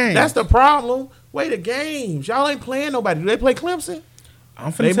 What a game. That's the problem. Way to games. Y'all ain't playing nobody. Do they play Clemson?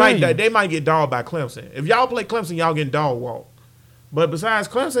 I'm finna tell you. They might get dogged by Clemson. If y'all play Clemson, y'all getting dog walked. But besides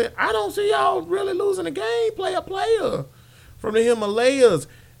Clemson, I don't see y'all really losing a game. Player from the Himalayas.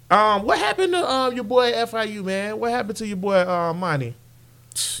 What happened to your boy FIU, man? What happened to your boy Monty?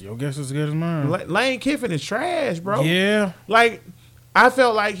 Your guess is as good as mine. Lane Kiffin is trash, bro. Yeah. Like I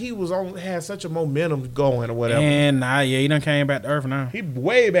felt like he had such a momentum going or whatever. And he done came back to earth now. He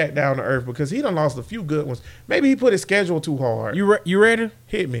way back down to earth because he done lost a few good ones. Maybe he put his schedule too hard. You ready?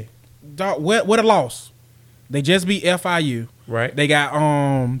 Hit me. Dog, what a loss. They just beat FIU. Right. They got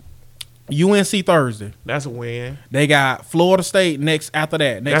UNC Thursday. That's a win. They got Florida State after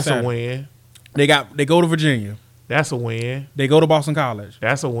that. Next That's Saturday. a win. They go to Virginia. That's a win. They go to Boston College.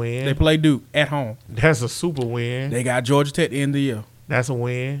 That's a win. They play Duke at home. That's a super win. They got Georgia Tech at the end of the year. That's a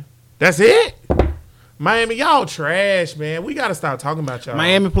win. That's it. Miami, y'all trash, man. We got to stop talking about y'all.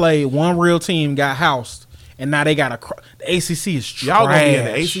 Miami played one real team, got housed, and now they got the ACC is trash. Y'all gonna be in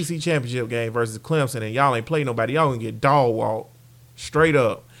the ACC championship game versus Clemson, and y'all ain't play nobody. Y'all gonna get dog walked straight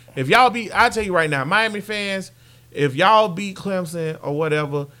up. If y'all beat, I tell you right now, Miami fans, if y'all beat Clemson or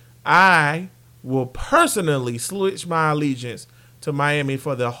whatever, I will personally switch my allegiance to Miami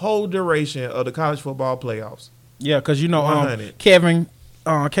for the whole duration of the college football playoffs. Yeah, because you know 100. Kevin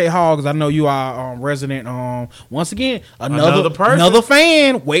K. Hoggs, I know you are resident. Once again, another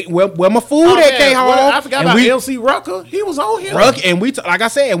fan. Wait, where my food at, K. Hoggs? I forgot about LC Rucker. He was on here. And like I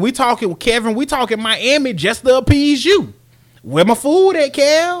said, we talking with Kevin. We talking Miami just to appease you. Where my food at,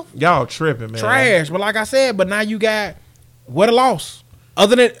 Kev? Y'all tripping, man. Trash. But like I said, now you got what a loss.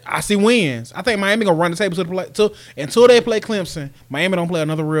 Other than I see wins. I think Miami gonna run the table until they play Clemson. Miami don't play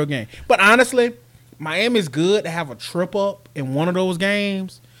another real game. But honestly, Miami's good to have a trip up in one of those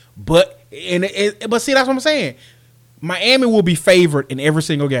games. But see, that's what I'm saying. Miami will be favored in every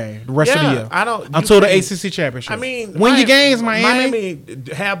single game the rest of the year. Until the ACC championship. I mean, win your games, Miami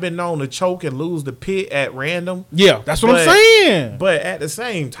have been known to choke and lose the pit at random. Yeah, that's what I'm saying. But at the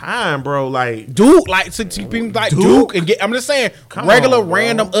same time, bro, like Duke, Duke, and I'm just saying,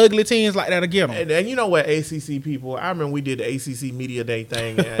 random, ugly teams like that again. And you know what, ACC people? I remember we did the ACC Media Day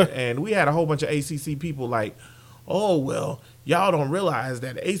thing, and we had a whole bunch of ACC people like, oh well, y'all don't realize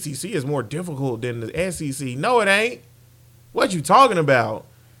that the ACC is more difficult than the SEC. No, it ain't. What you talking about?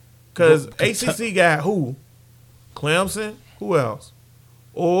 Because ACC got who? Clemson? Who else?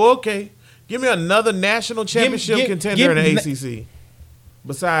 Oh, okay. Give me another national championship contender in the ACC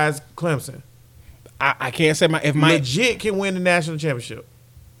besides Clemson. I can't say if legit can win the national championship.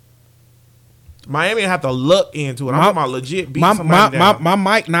 Miami have to look into it. I'm talking about legit beat somebody down. My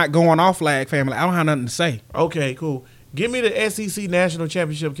mic not going off, Flag family. I don't have nothing to say. Okay, cool. Give me the SEC national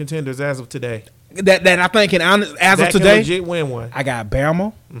championship contenders as of today. That I think as of today, legit win one. I got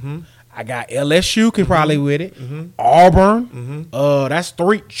Bama. Mm-hmm. I got LSU can probably with it. Mm-hmm. Auburn. Mm-hmm. That's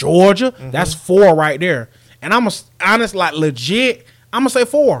 3. Georgia. Mm-hmm. That's 4 right there. And I'm honest, like legit. I'm gonna say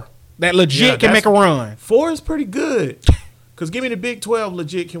 4. That legit can make a run. 4 is pretty good. Cause give me the Big 12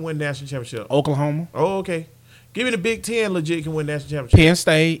 legit can win national championship. Oklahoma. Oh, okay. Give me the Big 10 legit can win national championship. Penn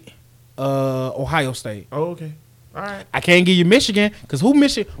State. Ohio State. Oh, okay. All right. I can't give you Michigan because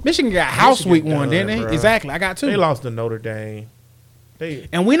Michigan got house week 1, didn't they? Bro. Exactly. I got 2. They lost to Notre Dame.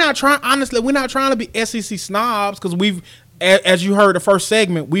 And we're not trying to be SEC snobs because we've, as you heard the first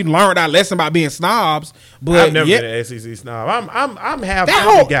segment, we learned our lesson about being snobs. But I've never been an SEC snob. I'm half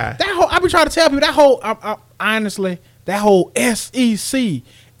that guy. I be trying to tell people honestly that whole SEC.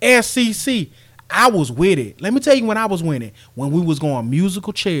 I was with it. Let me tell you when I was winning. When we was going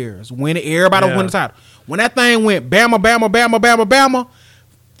musical chairs, winning, everybody was winning the title. When that thing went Bama, Bama, Bama, Bama, Bama,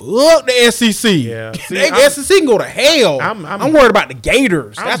 fuck the SEC. Yeah. SEC can go to hell. I'm worried about the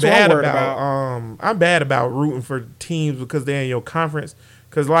Gators. That's what I'm worried about. I'm bad about rooting for teams because they're in your conference.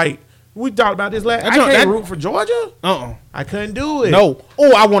 Because, like, We talked about this last. I That- can't root for Georgia. I couldn't do it. No.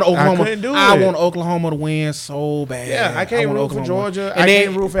 Oh, I want Oklahoma. I couldn't do I it. want Oklahoma to win so bad. Yeah, I can't want root for Oklahoma. Georgia. And I then-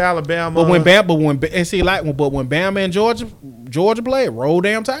 can't root for Alabama. But when Bama and Georgia play, roll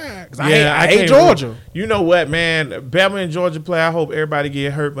damn tide. 'Cause I hate can't Georgia. root. You know what, man? Bama and Georgia play. I hope everybody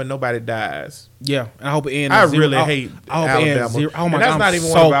get hurt, but nobody dies. Yeah, and I hope it ends. I zero. really hate I hope it ends Alabama. 0. Oh my And god, that's I'm not even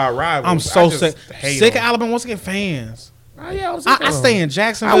so, one of our rivals. I'm so I just sick. hate Sick them. of Alabama once again fans. Yeah, I stay in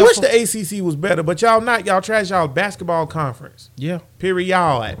Jacksonville. I wish for- the ACC was better, but y'all not. Y'all trash y'all basketball conference. Yeah. Period.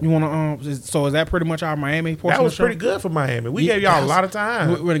 Y'all at. You want to? So is that pretty much our Miami portion? That was of the show? pretty good for Miami. We Yeah, gave y'all a that's- lot of time.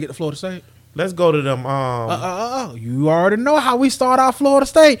 We're gonna get to Florida State. Let's go to them. You already know how we start our Florida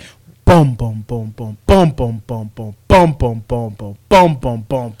State. Boom, boom, boom, boom, boom, boom, boom, boom, boom, boom, boom, boom, boom, boom,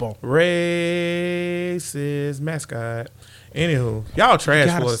 boom, boom. Racist mascot. Anywho, y'all trash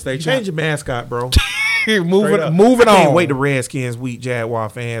Florida State. Change your mascot, bro. moving I on. can't wait to Redskins week Jaguar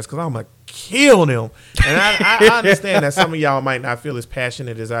fans because I'm going to kill them. And I understand that some of y'all might not feel as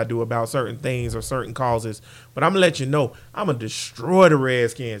passionate as I do about certain things or certain causes, but I'm going to let you know I'm going to destroy the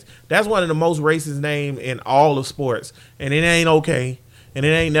Redskins. That's one of the most racist names in all of sports, and it ain't okay. And it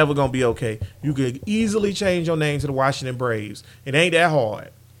ain't never going to be okay. You could easily change your name to the Washington Braves. It ain't that hard.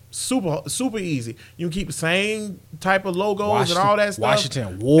 Super easy. You can keep the same type of logos and all that stuff.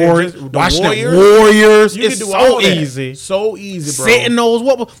 Washington Warriors. The Washington Warriors. You It's can do so all that. easy. So easy, bro. Sentinels.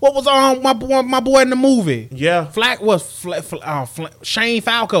 What was my boy in the movie? Yeah. Shane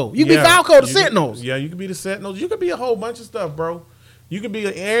Falco. You be Falco the Sentinels. You could be the Sentinels. You could be a whole bunch of stuff, bro. You could be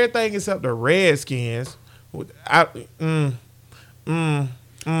everything except the Redskins.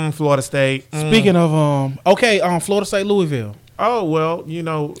 Florida State. Speaking of Florida State, Louisville. Oh well,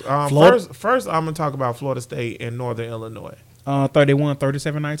 first I'm gonna talk about Florida State and Northern Illinois.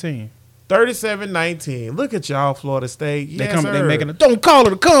 37-19. 37-19. Look at y'all, Florida State. They making a don't call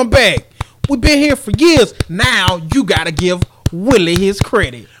it a comeback. We've been here for years. Now you gotta give Willie his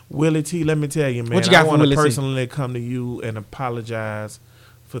credit. Willie T, let me tell you, man. What you got I for want to Willie T? personally come to you and apologize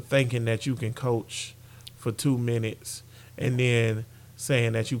for thinking that you can coach for 2 minutes and then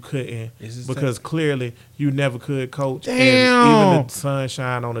saying that you couldn't because clearly you never could coach. Damn. And even the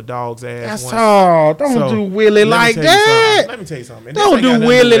sunshine on the dog's ass. That's once. all. Don't do Willie like that. Let me tell you something. Don't do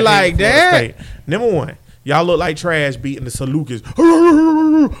Willie like that. Number one, y'all look like trash beating the Salukis.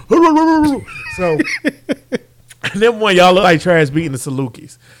 So, number one, y'all look like trash beating the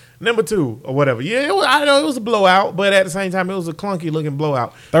Salukis. Number two, or whatever. Yeah, I know it was a blowout, but at the same time, it was a clunky looking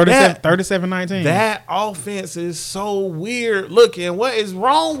blowout. 37-19. That offense is so weird looking. What is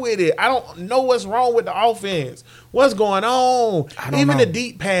wrong with it? I don't know what's wrong with the offense. What's going on? Even the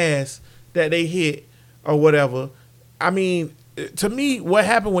deep pass that they hit or whatever. I mean, to me, what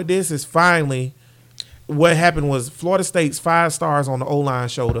happened with this is finally what happened was Florida State's 5 stars on the O-line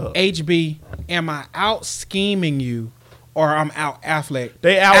showed up. HB, am I out scheming you? Or I'm out athletic.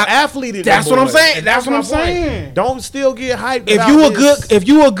 They out athleted. That's what I'm saying. And That's what I'm my point. saying. Don't still get hyped. If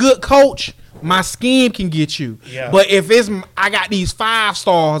you a good coach, my scheme can get you. Yeah. But if it's I got these 5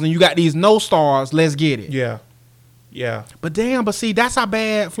 stars and you got these no stars, let's get it. Yeah. But damn, see, that's how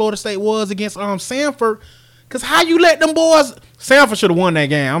bad Florida State was against Sanford. Cause how you let them boys? Sanford should have won that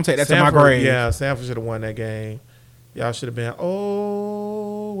game. I'm taking that to my grave. Yeah, Sanford should have won that game. Y'all should have been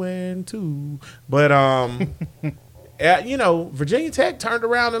 0-2. But Virginia Tech turned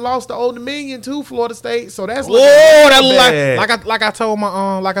around and lost to Old Dominion to Florida State. So that's that look like I told my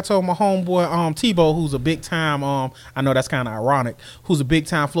homeboy Tebow, who's a big time I know that's kind of ironic, who's a big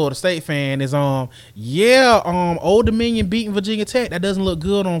time Florida State fan, is Old Dominion beating Virginia Tech. That doesn't look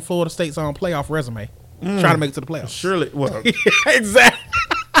good on Florida State's playoff resume. Trying to make it to the playoffs. Surely, well, exactly.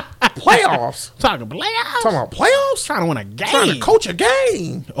 Playoffs. Talking playoffs. Talking about playoffs. Trying to win a game. Trying to coach a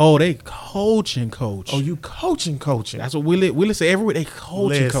game. Oh, they coaching. Oh, you coaching. That's what Willie said every week. They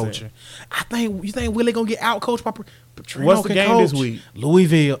coaching. You think Willie gonna get out coached by Petrino? What's the game this week?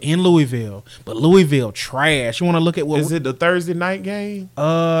 Louisville, but Louisville trash. You want to look at what? Is it the Thursday night game?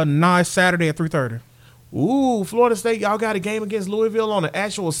 No, it's Saturday at 3:30. Ooh, Florida State, y'all got a game against Louisville on an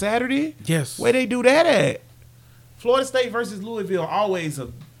actual Saturday? Yes. Where they do that at? Florida State versus Louisville, always a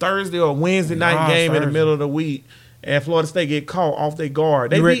Thursday or Wednesday night game in the middle of the week. And Florida State get caught off their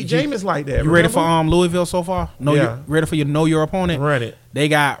guard. They beat Jameis like that. You ready for Louisville so far? Ready for your opponent? Run it. They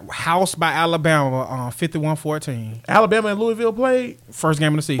got housed by Alabama 51-14. Alabama and Louisville played? First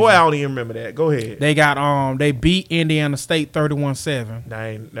game of the season. Boy, I don't even remember that. Go ahead. They beat Indiana State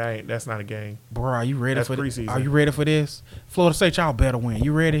 31-7. That's not a game. Bruh, are you ready That's for this? preseason. Are you ready for this? Florida State, y'all better win.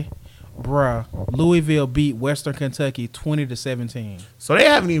 You ready? Bruh, Louisville beat Western Kentucky 20-17. So they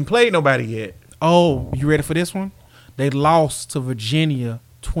haven't even played nobody yet. Oh, you ready for this one? They lost to Virginia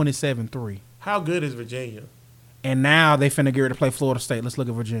 27-3. How good is Virginia? And now they finna get ready to play Florida State. Let's look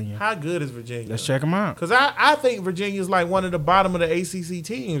at Virginia. How good is Virginia? Let's check them out. Because I think Virginia's like one of the bottom of the ACC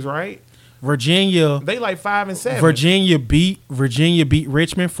teams, right? Virginia. They like 5-7. Virginia beat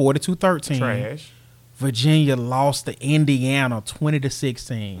Richmond 42-13. Trash. Virginia lost to Indiana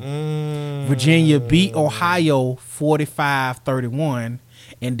 20-16. Virginia beat Ohio 45-31.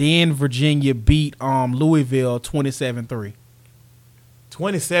 And then Virginia beat Louisville 27-3.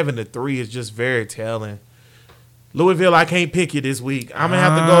 27-3 is just very telling. Louisville, I can't pick you this week. I'm gonna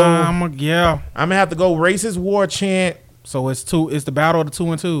have to go. I'm gonna have to go racist war chant. So it's the battle of the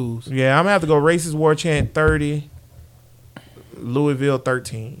 2-2s. Yeah, I'm gonna have to go racist war chant 30. Louisville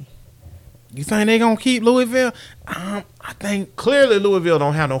 13. You think they gonna keep Louisville? I think clearly Louisville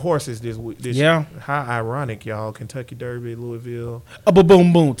don't have no horses this week. Yeah. How ironic, y'all. Kentucky Derby, Louisville.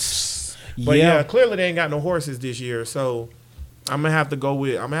 Boom boom. But yeah, clearly they ain't got no horses this year. So I'm gonna have to go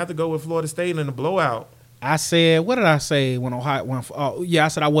with Florida State in the blowout. I said, what did I say when Ohio went? I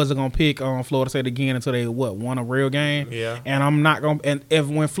said I wasn't gonna pick Florida State again until they won a real game. Yeah. And I'm not gonna. And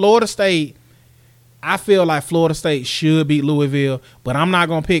when Florida State, I feel like Florida State should beat Louisville, but I'm not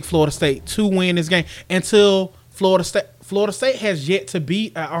gonna pick Florida State to win this game until Florida State has yet to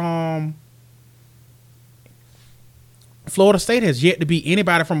beat. Florida State has yet to beat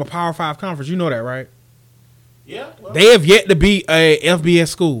anybody from a Power 5 conference. You know that, right? Yeah. Well. They have yet to beat a FBS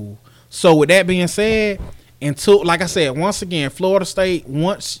school. So with that being said, like I said, once again, Florida State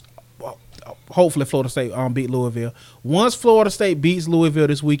hopefully Florida State beat Louisville. Once Florida State beats Louisville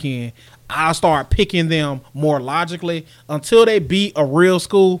this weekend, I'll start picking them more logically. Until they beat a real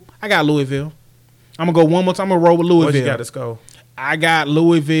school, I got Louisville. I'm gonna go one more time. I'm gonna roll with Louisville. What you got to go? I got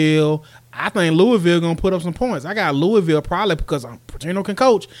Louisville. I think Louisville gonna put up some points. I got Louisville probably because Patino can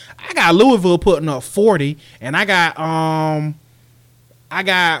coach. I got Louisville putting up 40, and I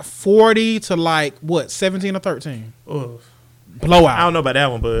got 40 to 17 or 13. Oof. Blowout. I don't know about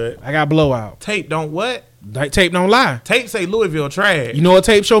that one, bud. I got blowout. Tape don't what? Tape don't lie. Tape say Louisville trash. You know what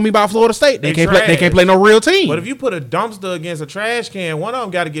tape showed me about Florida State? They can't play no real team. But if you put a dumpster against a trash can, one of them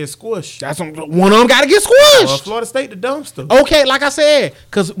got to get squished. One of them got to get squished. Well, Florida State the dumpster. Okay, like I said,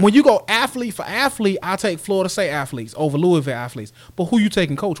 because when you go athlete for athlete, I take Florida State athletes over Louisville athletes. But who you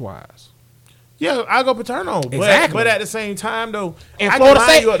taking coach wise? Yeah, I go Paterno. Exactly. But at the same time, though, and I Florida can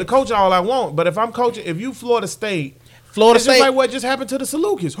line State, you up to coach all I want. But if I'm coaching, if you Florida State, it's just like what just happened to the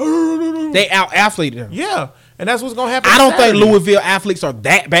Salukis. They out-athleted them. Yeah, and that's what's going to happen. I don't think Louisville athletes are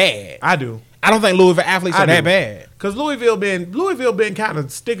that bad. I do. I don't think Louisville athletes are that bad. Because Louisville been kind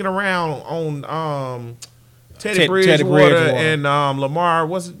of sticking around on Teddy Bridgewater and Lamar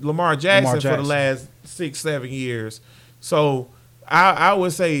Jackson for the last 6-7 years. So I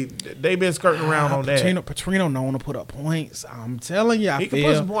would say they've been skirting around on that. Petrino known to put up points. I'm telling you, he can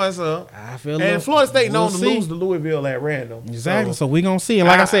put some points up. I feel. And Florida State known to lose to Louisville at random. Exactly. So we gonna see. And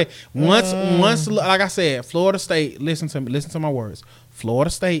like I said, once, like I said, Florida State. Listen to my words.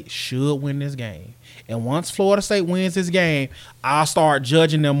 Florida State should win this game. And once Florida State wins this game, I'll start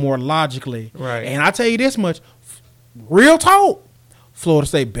judging them more logically. Right. And I tell you this much, real talk. Florida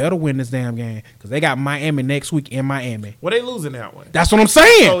State better win this damn game because they got Miami next week in Miami. Well, they losing that one. That's what I'm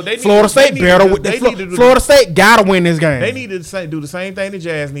saying. So Florida State got to win this game. They need to do the same thing the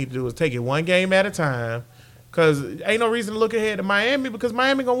Jazz need to do, is take it one game at a time. Because ain't no reason to look ahead to Miami because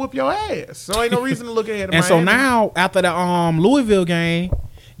Miami going to whip your ass. So ain't no reason to look ahead to and Miami. And so now, after the Louisville game,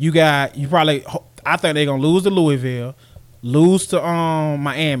 I think they're going to lose to Louisville, lose to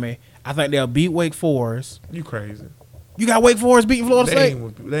Miami. I think they'll beat Wake Forest. You crazy. You got Wake Forest beating Florida State?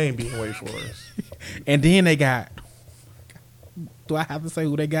 They ain't beating Wake Forest. And then they got, do I have to say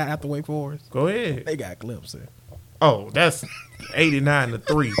who they got after Wake Forest? Go ahead. They got Clemson. Oh, that's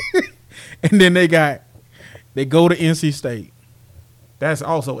 89-3. And then they go to NC State. That's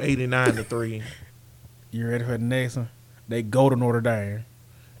also 89-3. You ready for the next one? They go to Notre Dame.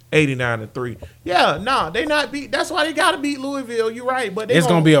 89-3. Yeah, they not beat. That's why they got to beat Louisville. You're right, but it's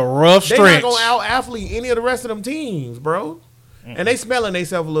gonna be a rough stretch. They're not gonna out athlete any of the rest of them teams, bro. And they smelling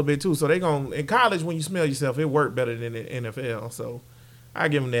themselves a little bit too. So they gonna in college when you smell yourself, it work better than the NFL. So I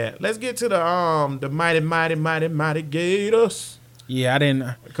give them that. Let's get to the mighty Gators. Yeah, I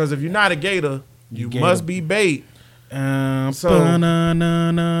didn't. Because if you're not a Gator, you must be bait. On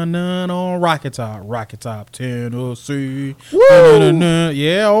Rocket Top, Tennessee. Woo!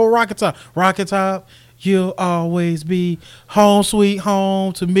 Yeah, old Rocket Top, you'll always be home, sweet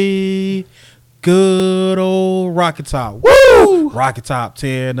home to me. Good old Rocky Top. Woo! Rocky Top,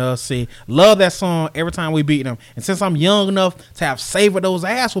 Tennessee. Love that song every time we beat them. And since I'm young enough to have savored those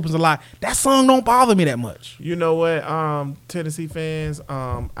ass whoopings a lot, that song don't bother me that much. You know what, Tennessee fans,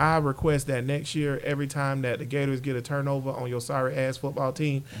 I request that next year, every time that the Gators get a turnover on your sorry ass football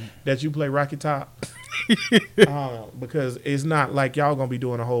team, that you play Rocky Top. Because it's not like y'all gonna be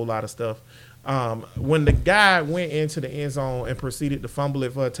doing a whole lot of stuff. When the guy went into the end zone and proceeded to fumble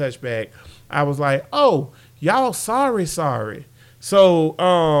it for a touchback, I was like, oh, y'all sorry. So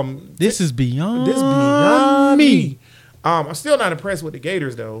this is beyond me. I'm still not impressed with the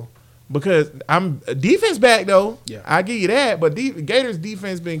Gators though, because I'm defense back though. Yeah. I give you that, but Gators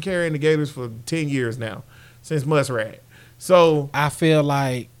defense been carrying the Gators for 10 years now, since Muskrat. So I feel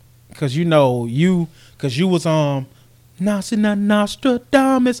like because you was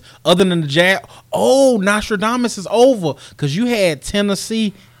Nostradamus. Other than the Jag, Nostradamus is over because you had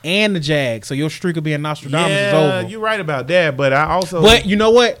Tennessee and the Jag, so your streak of being Nostradamus is over. You're right about that, but I also. But you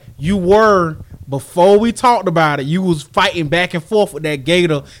know what? You were before we talked about it. You was fighting back and forth with that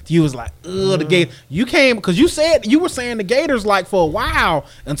Gator. You was like, the Gator. You came because you were saying the Gators like for a while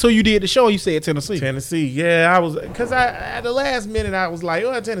until you did the show. You said Tennessee. Tennessee, yeah, I was because at the last minute I was like,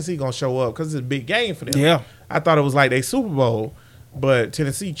 Tennessee gonna show up because it's a big game for them. Yeah. I thought it was like they Super Bowl, but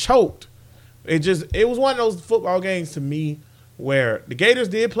Tennessee choked. It was one of those football games to me where the Gators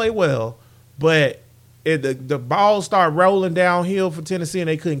did play well, but the ball started rolling downhill for Tennessee and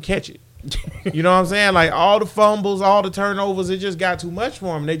they couldn't catch it. You know what I'm saying? Like all the fumbles, all the turnovers, it just got too much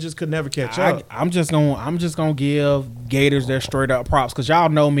for them. They just could never catch up. I'm just gonna give Gators their straight up props because y'all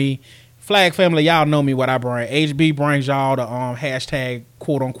know me. Flag family, y'all know me what I bring. HB brings y'all the hashtag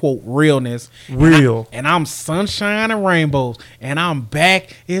quote unquote realness. Real. And I'm sunshine and rainbows. And I'm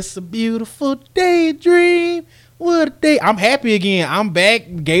back. It's a beautiful daydream. What a day. I'm happy again. I'm back.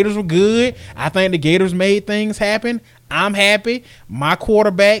 Gators were good. I think the Gators made things happen. I'm happy. My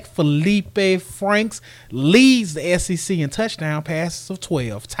quarterback, Felipe Franks, leads the SEC in touchdown passes of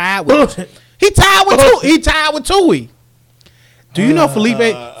 12. He tied with Tui. Do you know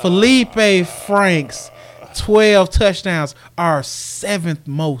Felipe Franks 12 touchdowns are seventh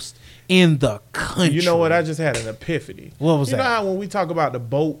most in the country? You know what? I just had an epiphany. What was that? You know how when we talk about the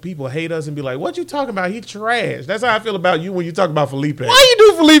boat, people hate us and be like, what you talking about? He trash. That's how I feel about you when you talk about Felipe. Why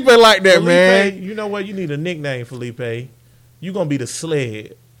you do Felipe like that, Felipe, man? you know what? You need a nickname, Felipe. You going to be the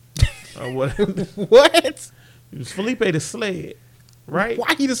sled. Or what? What? Felipe the sled. Right?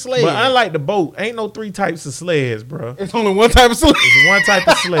 Why he the sled? But unlike the boat, ain't no 3 types of sleds, bro. It's only one type of sled. It's one type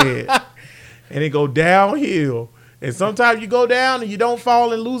of sled. And it go downhill. And sometimes you go down and you don't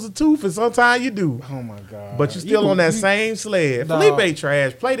fall and lose a tooth, and sometimes you do. Oh my God. But you still on that same sled. Dog. Felipe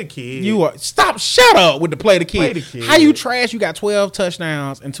trash. Play the kid. Shut up with the play the kid. Play the kid. How you trash? You got 12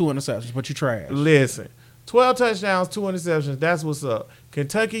 touchdowns and 2 interceptions, but you trash. Listen, 12 touchdowns, 2 interceptions. That's what's up.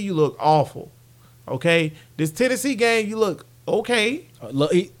 Kentucky, you look awful. Okay? This Tennessee game, you look okay.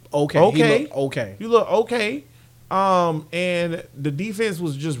 Okay. You look okay. And the defense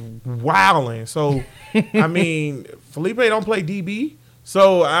was just wilding. So, I mean, Felipe don't play DB.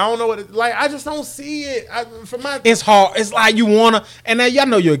 So, I don't know I just don't see it. It's hard. It's like you want to, and now y'all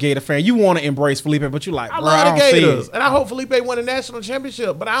know you're a Gator fan. You want to embrace Felipe, but you like, I love the Gators. See and I hope Felipe win a national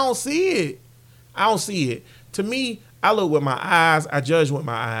championship, but I don't see it. To me, I look with my eyes. I judge with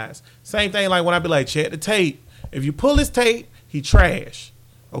my eyes. Same thing like when I be like, check the tape. If you pull his tape, he trash.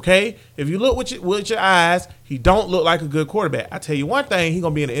 Okay? If you look with your eyes, he don't look like a good quarterback. I tell you one thing, he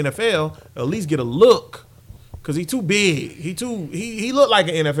gonna be in the NFL, at least get a look. Cause he too big. He looked like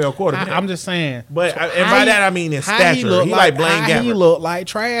an NFL quarterback. I'm just saying. But and by that I mean in stature. He like Blaine Gabbert. He looked like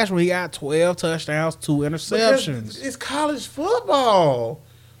trash when he got 12 touchdowns, 2 interceptions. Because it's college football.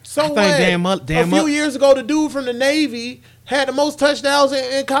 So what? A few years ago, the dude from the Navy had the most touchdowns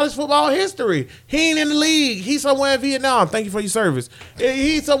in college football history. He ain't in the league. He's somewhere in Vietnam. Thank you for your service.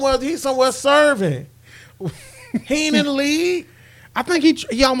 He's somewhere serving. He ain't in the league. I think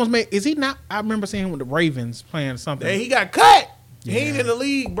he almost made. Is he not? I remember seeing him with the Ravens playing something. And he got cut. Yeah. He ain't in the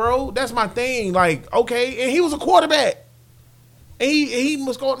league, bro. That's my thing. Like, okay, and he was a quarterback. And he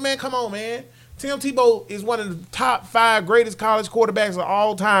was going, man. Come on, man. Tim Tebow is one of the top 5 greatest college quarterbacks of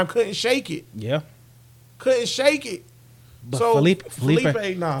all time. Couldn't shake it. Yeah. Couldn't shake it. But so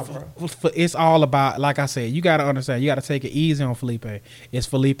Felipe, nah, bro. It's all about, like I said, you got to understand. You got to take it easy on Felipe. It's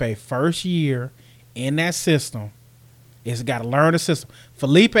Felipe first year in that system. It's got to learn the system.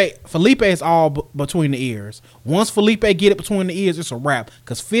 Felipe is all between the ears. Once Felipe get it between the ears, it's a wrap.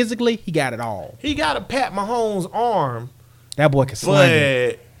 Because physically, he got it all. He got to pat Mahomes' arm. That boy can sling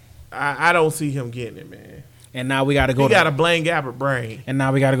it. I don't see him getting it, man. And now we got to go. He got a Blaine Gabbert brain. And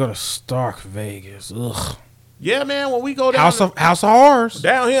now we got to go to Stark Vegas. Ugh. Yeah, man. When we go down House of Horrors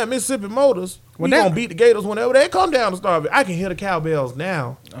down here at Mississippi Motors, we gonna beat the Gators whenever they come down to Stark. I can hear the cowbells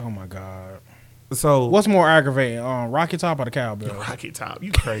now. Oh my God. So what's more aggravating, Rocky Top or the cowbell? Rocky Top,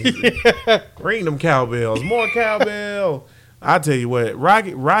 you crazy? Bring them cowbells, more cowbell. I tell you what,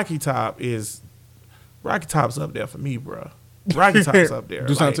 Rocky Top's up there for me, bro. Rocky Top's up there.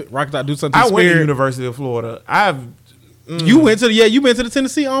 Rocky Top do something. I went to University of Florida. You went to the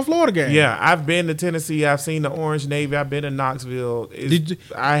Tennessee Florida game. Yeah, I've been to Tennessee. I've seen the Orange Navy. I've been to Knoxville.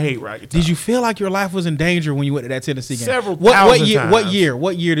 I hate Rocky Top. Did you feel like your life was in danger when you went to that Tennessee game? Several thousand times. What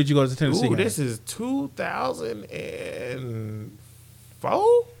year did you go to the Tennessee game? This is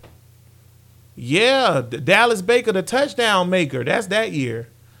 2004. Yeah, Dallas Baker, the touchdown maker. That's that year,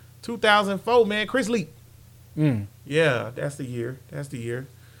 2004. Man, Chris Leak. Yeah, that's the year.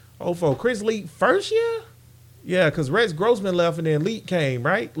 04. Chris Leak first year. Yeah, because Rex Grossman left and then Leak came,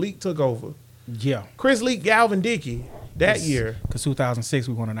 right? Leak took over. Yeah. Chris Leak, Galvin Dickey that year. Because 2006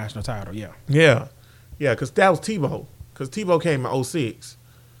 we won a national title, yeah. Yeah, because that was Tebow. Because Tebow came in 06,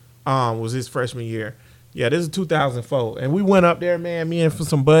 was his freshman year. Yeah, this is 2004. And we went up there, man, me and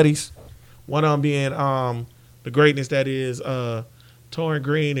some buddies. One of them being the greatness that is Torrin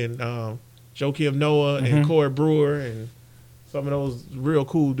Green and Joakim Noah and Corey Brewer and some of those real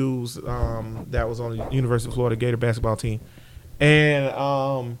cool dudes that was on the University of Florida Gator basketball team.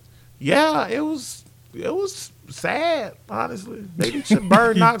 And, yeah, it was sad, honestly. They should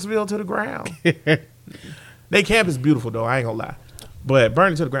burn Knoxville to the ground. They campus is beautiful, though. I ain't going to lie. But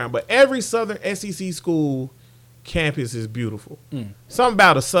burn it to the ground. But every Southern SEC school campus is beautiful. Something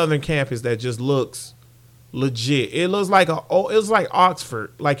about a Southern campus that just looks legit. It looks like it's like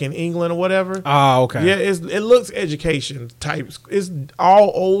Oxford, like in England or whatever. Oh, okay. Yeah, it looks education type. It's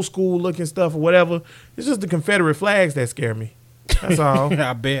all old school looking stuff or whatever. It's just the Confederate flags that scare me. That's all.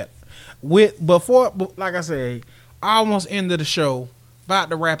 I bet. Like I said, almost end of the show. About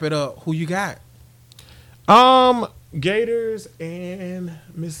to wrap it up. Who you got? Gators and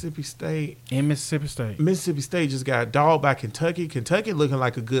Mississippi State. Mississippi State just got dogged by Kentucky. Kentucky looking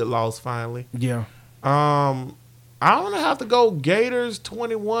like a good loss finally. Yeah. I'm gonna have to go Gators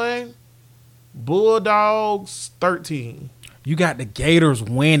 21, Bulldogs 13. You got the Gators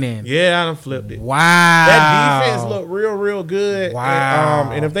winning. Yeah, I done flipped it. Wow. That defense looked real, real good.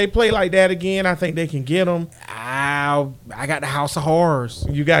 Wow. And if they play like that again, I think they can get them. I got the House of Horrors.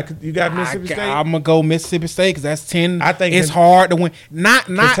 You got Mississippi State? I'm going to go Mississippi State because that's 10. I think it's hard to win. Not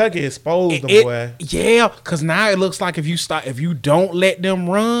Kentucky exposed them, boy. Yeah, because now it looks like if you don't let them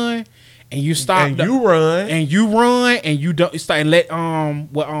run, and you stop and you run and you don't start and let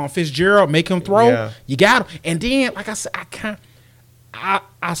Fitzgerald make him throw, you got him. And then, like I said, I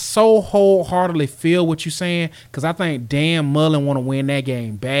so wholeheartedly feel what you're saying because I think Dan Mullen want to win that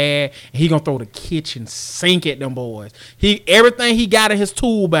game bad, and he gonna throw the kitchen sink at them boys. Everything he got in his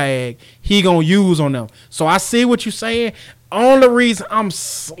tool bag, he gonna use on them. So I see what you're saying. Only reason I'm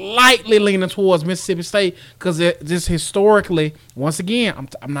slightly leaning towards Mississippi State because just historically, once again,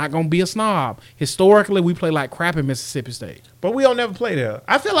 I'm not gonna be a snob. Historically, we play like crap in Mississippi State, but we don't never play there.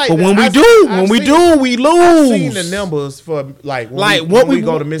 I feel like, but when we do, we lose. I've seen the numbers for when we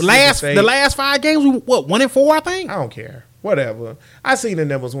go to Mississippi State. The last 5 games, 1-4, I think. I don't care. Whatever. I seen the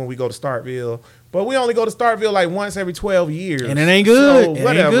numbers when we go to Starkville, but we only go to Starkville like once every 12 years. And it ain't good. So,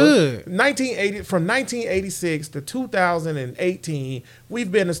 whatever. It ain't good. From 1986 to 2018,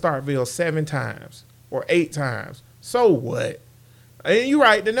 we've been to Starkville 7 times or 8 times. So what? And you're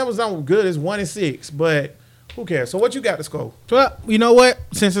right. The numbers aren't good. It's 1-6, but who cares? So what you got to score? Well, you know what?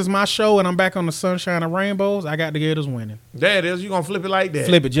 Since it's my show and I'm back on the Sunshine and Rainbows, I got the Gators winning. There it is. You gonna flip it like that?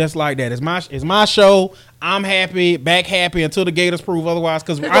 Flip it just like that. It's my show. I'm happy, back happy until the Gators prove otherwise.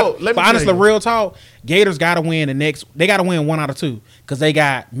 Because honestly, real talk, Gators got to win They got to win 1 out of 2 because they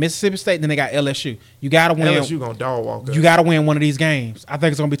got Mississippi State, then they got LSU. You got to win. LSU gonna dog walk us. You got to win one of these games. I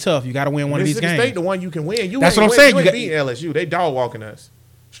think it's gonna be tough. You got to win one of these games. Mississippi State, the one you can win. That's what I'm saying. You ain't beat LSU. They dog walking us.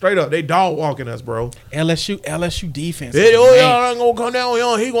 Straight up, they dog walking us, bro. LSU defense. Hey, y'all ain't gonna come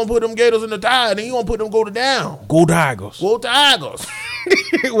down. He gonna put them Gators in the tide, and he gonna put them go to down. Go Tigers. Go Tigers.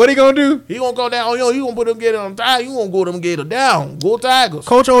 What he gonna do? He gonna go down. He gonna put them Gators on the tide. You gonna go them Gators down. Go Tigers.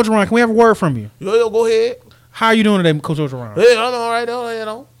 Coach Orgeron, can we have a word from you? Yo, go ahead. How are you doing today, Coach Orgeron? Hey, I'm all right though. You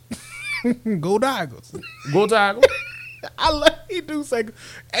know. Go Tigers. Go Tigers. I love he do say,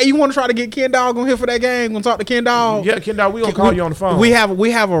 hey, you want to try to get Ken Dog on here for that game? Gonna talk to Ken Dog? Yeah, Ken Dog, we gonna call you on the phone. We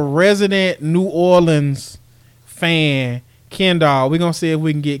have a resident New Orleans fan Ken Dog. We're going to see if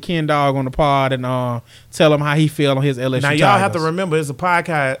we can get Ken Dog on the pod and tell him how he feel on his LSU Now, y'all Tigers. have to remember it's a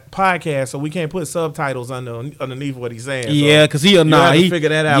podcast, so we can't put subtitles underneath what he's saying. Yeah, because have to figure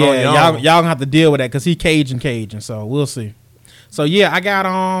that out on your own. Y'all gonna have to deal with that because he Cajun, so we'll see. So, yeah, I got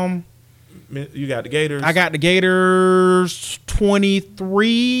You got the Gators. I got the Gators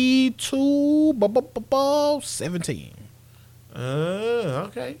 23-17.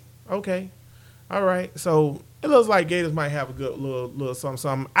 Okay. All right. So it looks like Gators might have a good little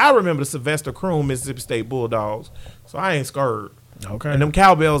something. I remember the Sylvester Croom Mississippi State Bulldogs, so I ain't scared. Okay. And them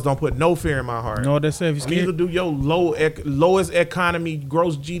cowbells don't put no fear in my heart. You know what they say? If you Neither scared, do your lowest economy,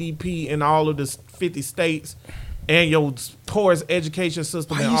 gross GDP in all of the 50 states, and your poorest education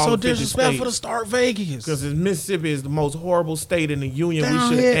system why in you all so the 50 disrespectful states. to start Vegas? Because Mississippi is the most horrible state in the union. Down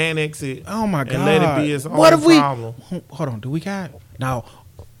We should here. annex it. Oh my God! And let it be its own what if we? problem. Hold on. Do we got? No,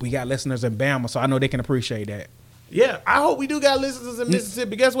 we got listeners in Bama, so I know they can appreciate that. Yeah, I hope we do got listeners in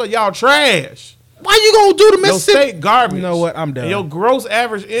Mississippi. Guess what? Y'all trash. Why you gonna do the Your Mississippi? state garbage. You know what? I'm done. And your gross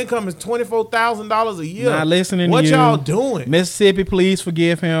average income is $24,000 a year. Not listening to What you. y'all doing? Mississippi, please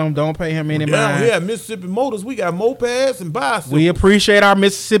forgive him. Don't pay him any Down mind. here at Mississippi Motors, we got mopeds and bicycles. We appreciate our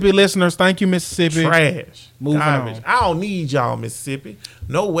Mississippi listeners. Thank you, Mississippi. Trash. Moving Garbage. on. I don't need y'all, Mississippi.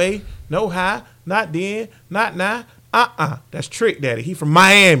 No way, no how, not then, not now. That's Trick Daddy. He from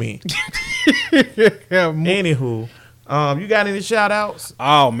Miami. Anywho, you got any shout outs?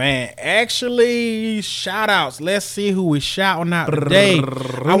 Oh man, actually, shout outs. Let's see who we shouting out today.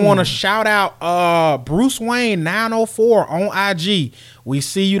 I want to shout out Bruce Wayne 904 on IG. We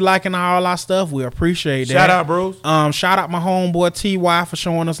see you liking all our stuff. We appreciate that. Shout out, Bruce. Shout out my homeboy TY for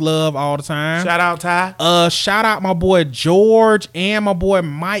showing us love all the time. Shout out, Ty. Shout out my boy George and my boy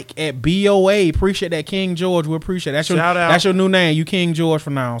Mike at BOA. Appreciate that, King George. We appreciate that. Shout out. That's your new name. You King George for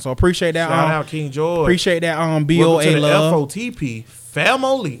now. So appreciate that. Shout out, King George. Appreciate that. BOA Welcome to the love. FOTP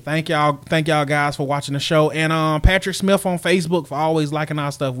family. Thank y'all guys for watching the show. And Patrick Smith on Facebook for always liking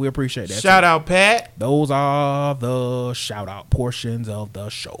our stuff. We appreciate that. Shout out, Pat. Those are the shout out portions of the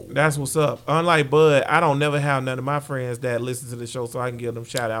show. That's what's up. Unlike Bud, I don't never have none of my friends that listen to the show, so I can give them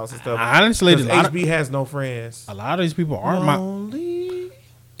shout outs and stuff. Honestly, HB has no friends. a lot of these people aren't my. Lonely.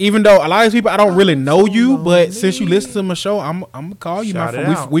 Even though a lot of these people I don't really know you, but since you listen to my show, I'm gonna call you Shout my it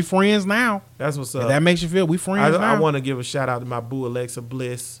friend. out. We friends now. That's what's If up. that makes you feel we friends I now. want to give a shout out to my boo Alexa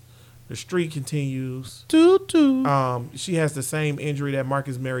Bliss. The streak continues. Toot, toot. She has the same injury that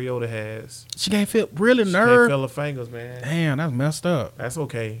Marcus Mariota has. She can't feel really She can't nerve. feel her fingers, man. Damn, that's messed up. That's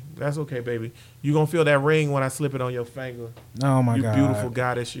okay. That's okay, baby. You gonna feel that ring when I slip it on your finger. Oh my You god, beautiful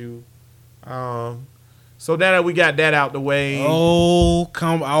goddess, you. So that we got that out the way.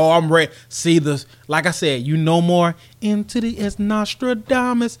 I'm ready. See this, like I said, you know more into the as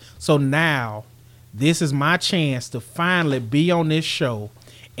Nostradamus. So now, this is my chance to finally be on this show,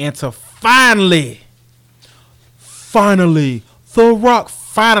 and to finally, The Rock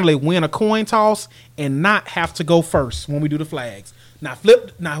finally win a coin toss and not have to go first when we do the flags. Now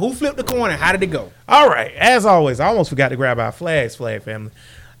who flipped the coin and how did it go? All right. As always, I almost forgot to grab our flags, flag family.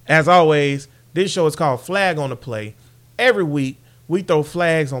 As always, this show is called Flag on the Play. Every week, we throw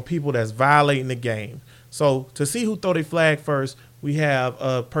flags on people that's violating the game. So to see who throw their flag first, we have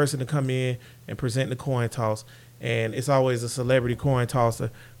a person to come in and present the coin toss. And it's always a celebrity coin tosser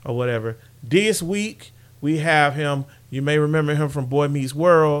or whatever. This week, we have him. You may remember him from Boy Meets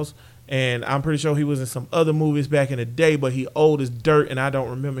World. And I'm pretty sure he was in some other movies back in the day, but he old as dirt, and I don't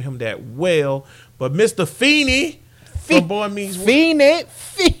remember him that well. But Mr. Feeney from Boy Meets World.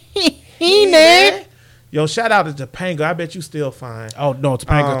 Feeney. Yo, shout out to Topanga. I bet you still fine. Oh no,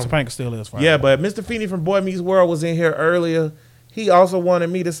 Topanga still is fine. Yeah, but Mr. Feeney from Boy Meets World was in here earlier. He also wanted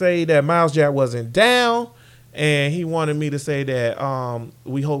me to say that Miles Jack wasn't down, and he wanted me to say that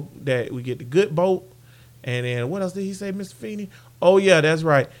we hope that we get the good boat. And then what else did he say, Mr. Feeney? Oh yeah, that's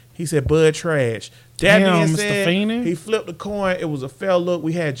right. He said Bud trash. That Damn, being Mr. said, Feeney. he flipped the coin. It was a fair look.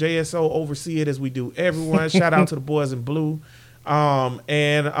 We had JSO oversee it as we do everyone. Shout out to the boys in blue.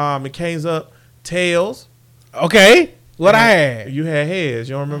 It came up tails. Okay. What I had? You had heads.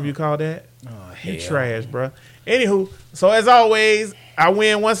 You don't remember you called that? Oh, You hell. trash, bro. Anywho, so as always, I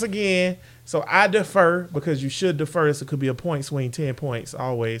win once again. So I defer because you should defer. So it could be a point swing, 10 points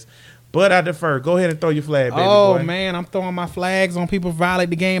always. But I defer. Go ahead and throw your flag, baby Oh boy. man, I'm throwing my flags on people violate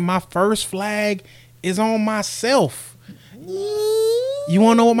the game. My first flag is on myself. You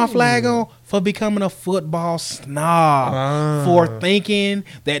want to know what my flag on? For becoming a football snob. For thinking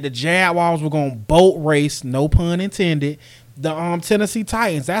that the Jaguars were going to boat race, no pun intended, The Tennessee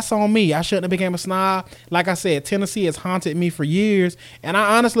Titans, that's on me. I shouldn't have became a snob. Like I said, Tennessee has haunted me for years, and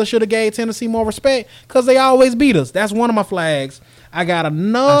I honestly should have gave Tennessee more respect because they always beat us. That's one of my flags. I got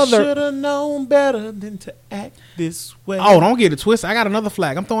another. I should have known better than to act this way. Oh, don't get it twisted. I got another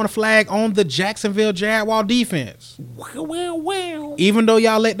flag. I'm throwing a flag on the Jacksonville Jaguar defense. Well. Even though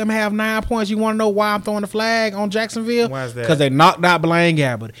y'all let them have 9 points, you want to know why I'm throwing a flag on Jacksonville? Why is that? Because they knocked out Blaine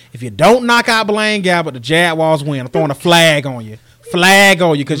Gabbert. If you don't knock out Blaine Gabbert, the Jaguars win. I'm throwing a flag on you. Flag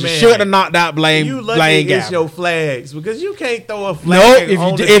on you because you should have knocked out Blaine Gabbert. It's your flags because you can't throw a flag.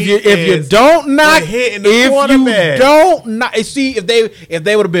 No, if you don't knock, see if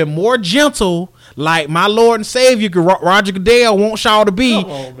they would have been more gentle, like my Lord and Savior Roger Goodell wants y'all to be.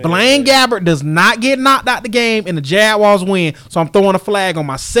 Blaine Gabbert does not get knocked out the game, and the Jaguars win. So I'm throwing a flag on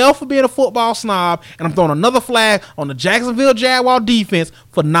myself for being a football snob, and I'm throwing another flag on the Jacksonville Jaguar defense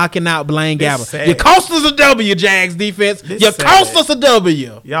for knocking out Blaine Gabbert. You cost us a W, Jags defense. You cost us a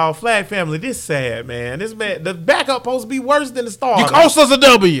W. Y'all, flag family, this sad, man. This man, the backup supposed to be worse than the starter. You cost us a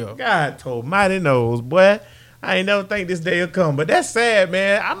W. God almighty knows, boy. I ain't never think this day will come, but that's sad,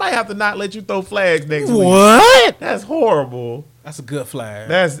 man. I might have to not let you throw flags next week. What? That's horrible. That's a good flag.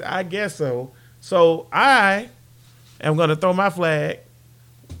 I guess so. So I am going to throw my flag,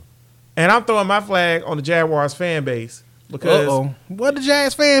 and I'm throwing my flag on the Jaguars fan base because what the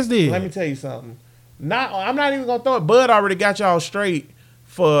Jags fans did? Let me tell you something. I'm not even going to throw it. Bud already got y'all straight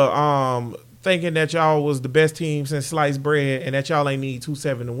for thinking that y'all was the best team since sliced bread and that y'all ain't need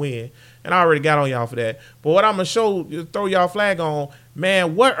 2-7 to win. And I already got on y'all for that. But what I'm going to throw y'all flag on,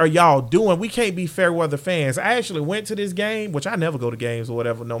 man, what are y'all doing? We can't be fair weather fans. I actually went to this game, which I never go to games or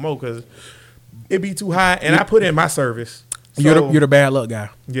whatever no more because it be too high, and I put in my service. So, you're the bad luck guy.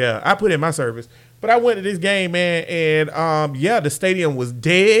 Yeah, I put in my service. But I went to this game, man, and the stadium was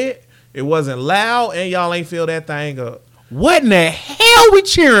dead. It wasn't loud, and y'all ain't fill that thing up. What in the hell we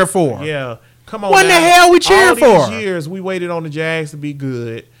cheering for? Yeah. Come on. What in the hell we cheering for? All these years we waited on the Jags to be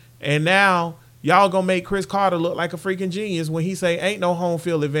good. And now y'all gonna make Chris Carter look like a freaking genius when he say ain't no home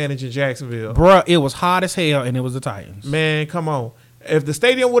field advantage in Jacksonville. Bruh, it was hot as hell and it was the Titans. Man, come on. If the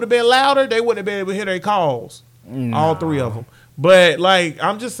stadium would have been louder, they wouldn't have been able to hear their calls. All three of them. But,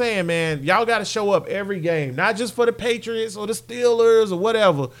 I'm just saying, man, y'all got to show up every game. Not just for the Patriots or the Steelers or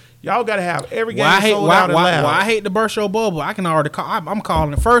whatever. Y'all got to have every game sold out and loud. I hate the burst your bubble. I can already call. I'm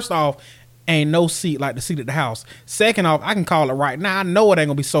calling it. First off, ain't no seat like the seat at the house. Second off, I can call it right now. I know it ain't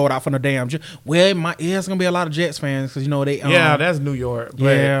gonna be sold out for no damn. It's gonna be a lot of Jets fans because they. That's New York.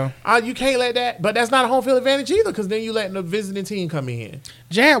 Yeah, you can't let that. But that's not a home field advantage either because then you letting the visiting team come in.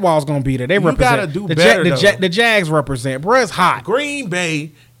 Jaguars gonna be there. They represent. You gotta do better. The Jags represent. Bruh, it's hot. Green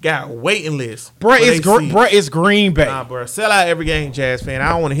Bay got waiting lists. It's Green Bay. Nah, bruh. Sell out every game, Jazz fan. I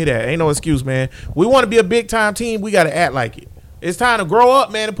don't want to hear that. Ain't no excuse, man. We want to be a big time team. We got to act like it. It's time to grow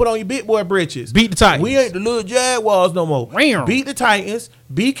up, man, and put on your big boy britches. Beat the Titans. We ain't the little Jaguars no more. Damn. Beat the Titans.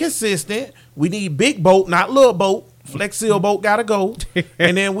 Be consistent. We need big boat, not little boat. Flex Seal boat gotta go.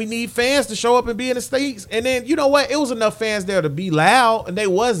 And then we need fans to show up and be in the States. And then, you know what? It was enough fans there to be loud, and they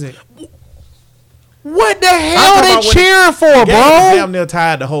wasn't. What the hell they cheering for, bro? Damn near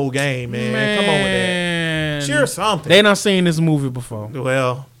tied the whole game, man. Come on with that. Cheer something. They not seen this movie before.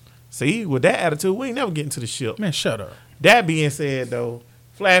 Well, see, with that attitude, we ain't never getting to the ship. Man, shut up. That being said, though,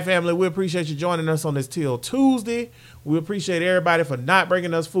 Flag family, we appreciate you joining us on this Till Tuesday. We appreciate everybody for not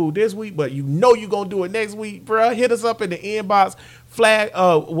bringing us food this week, but you know you're going to do it next week, bruh. Hit us up in the inbox. Flag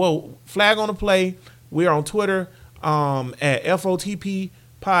on the Play. We're on Twitter at FOTP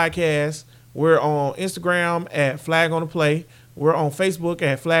Podcast. We're on Instagram at Flag on the Play. We're on Facebook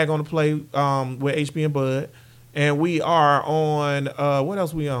at Flag on the Play with HB and Bud. And we are on, what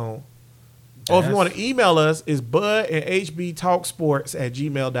else we on? If you want to email us, it's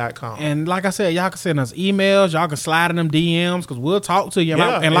bud@hbtalksports@gmail.com. And like I said, y'all can send us emails. Y'all can slide in them DMs because we'll talk to you.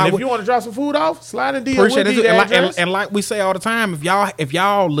 And if you want to drop some food off, slide in DMs. Appreciate it. And like we say all the time, if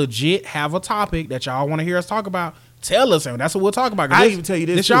y'all legit have a topic that y'all want to hear us talk about, tell us, and that's what we'll talk about. I even tell you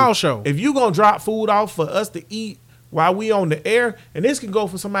this: this y'all show. If you gonna drop food off for us to eat while we on the air, and this can go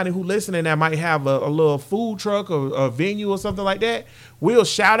for somebody who listening that might have a little food truck or a venue or something like that, we'll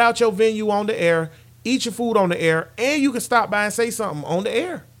shout out your venue on the air, eat your food on the air, and you can stop by and say something on the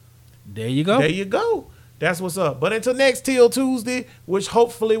air. There you go. There you go. That's what's up. But until next Till Tuesday, which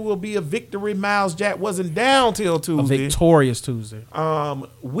hopefully will be a victory. Miles Jack wasn't down till Tuesday. A victorious Tuesday.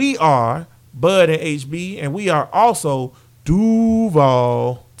 We are Bud and HB, and we are also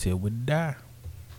Duval. Till we die.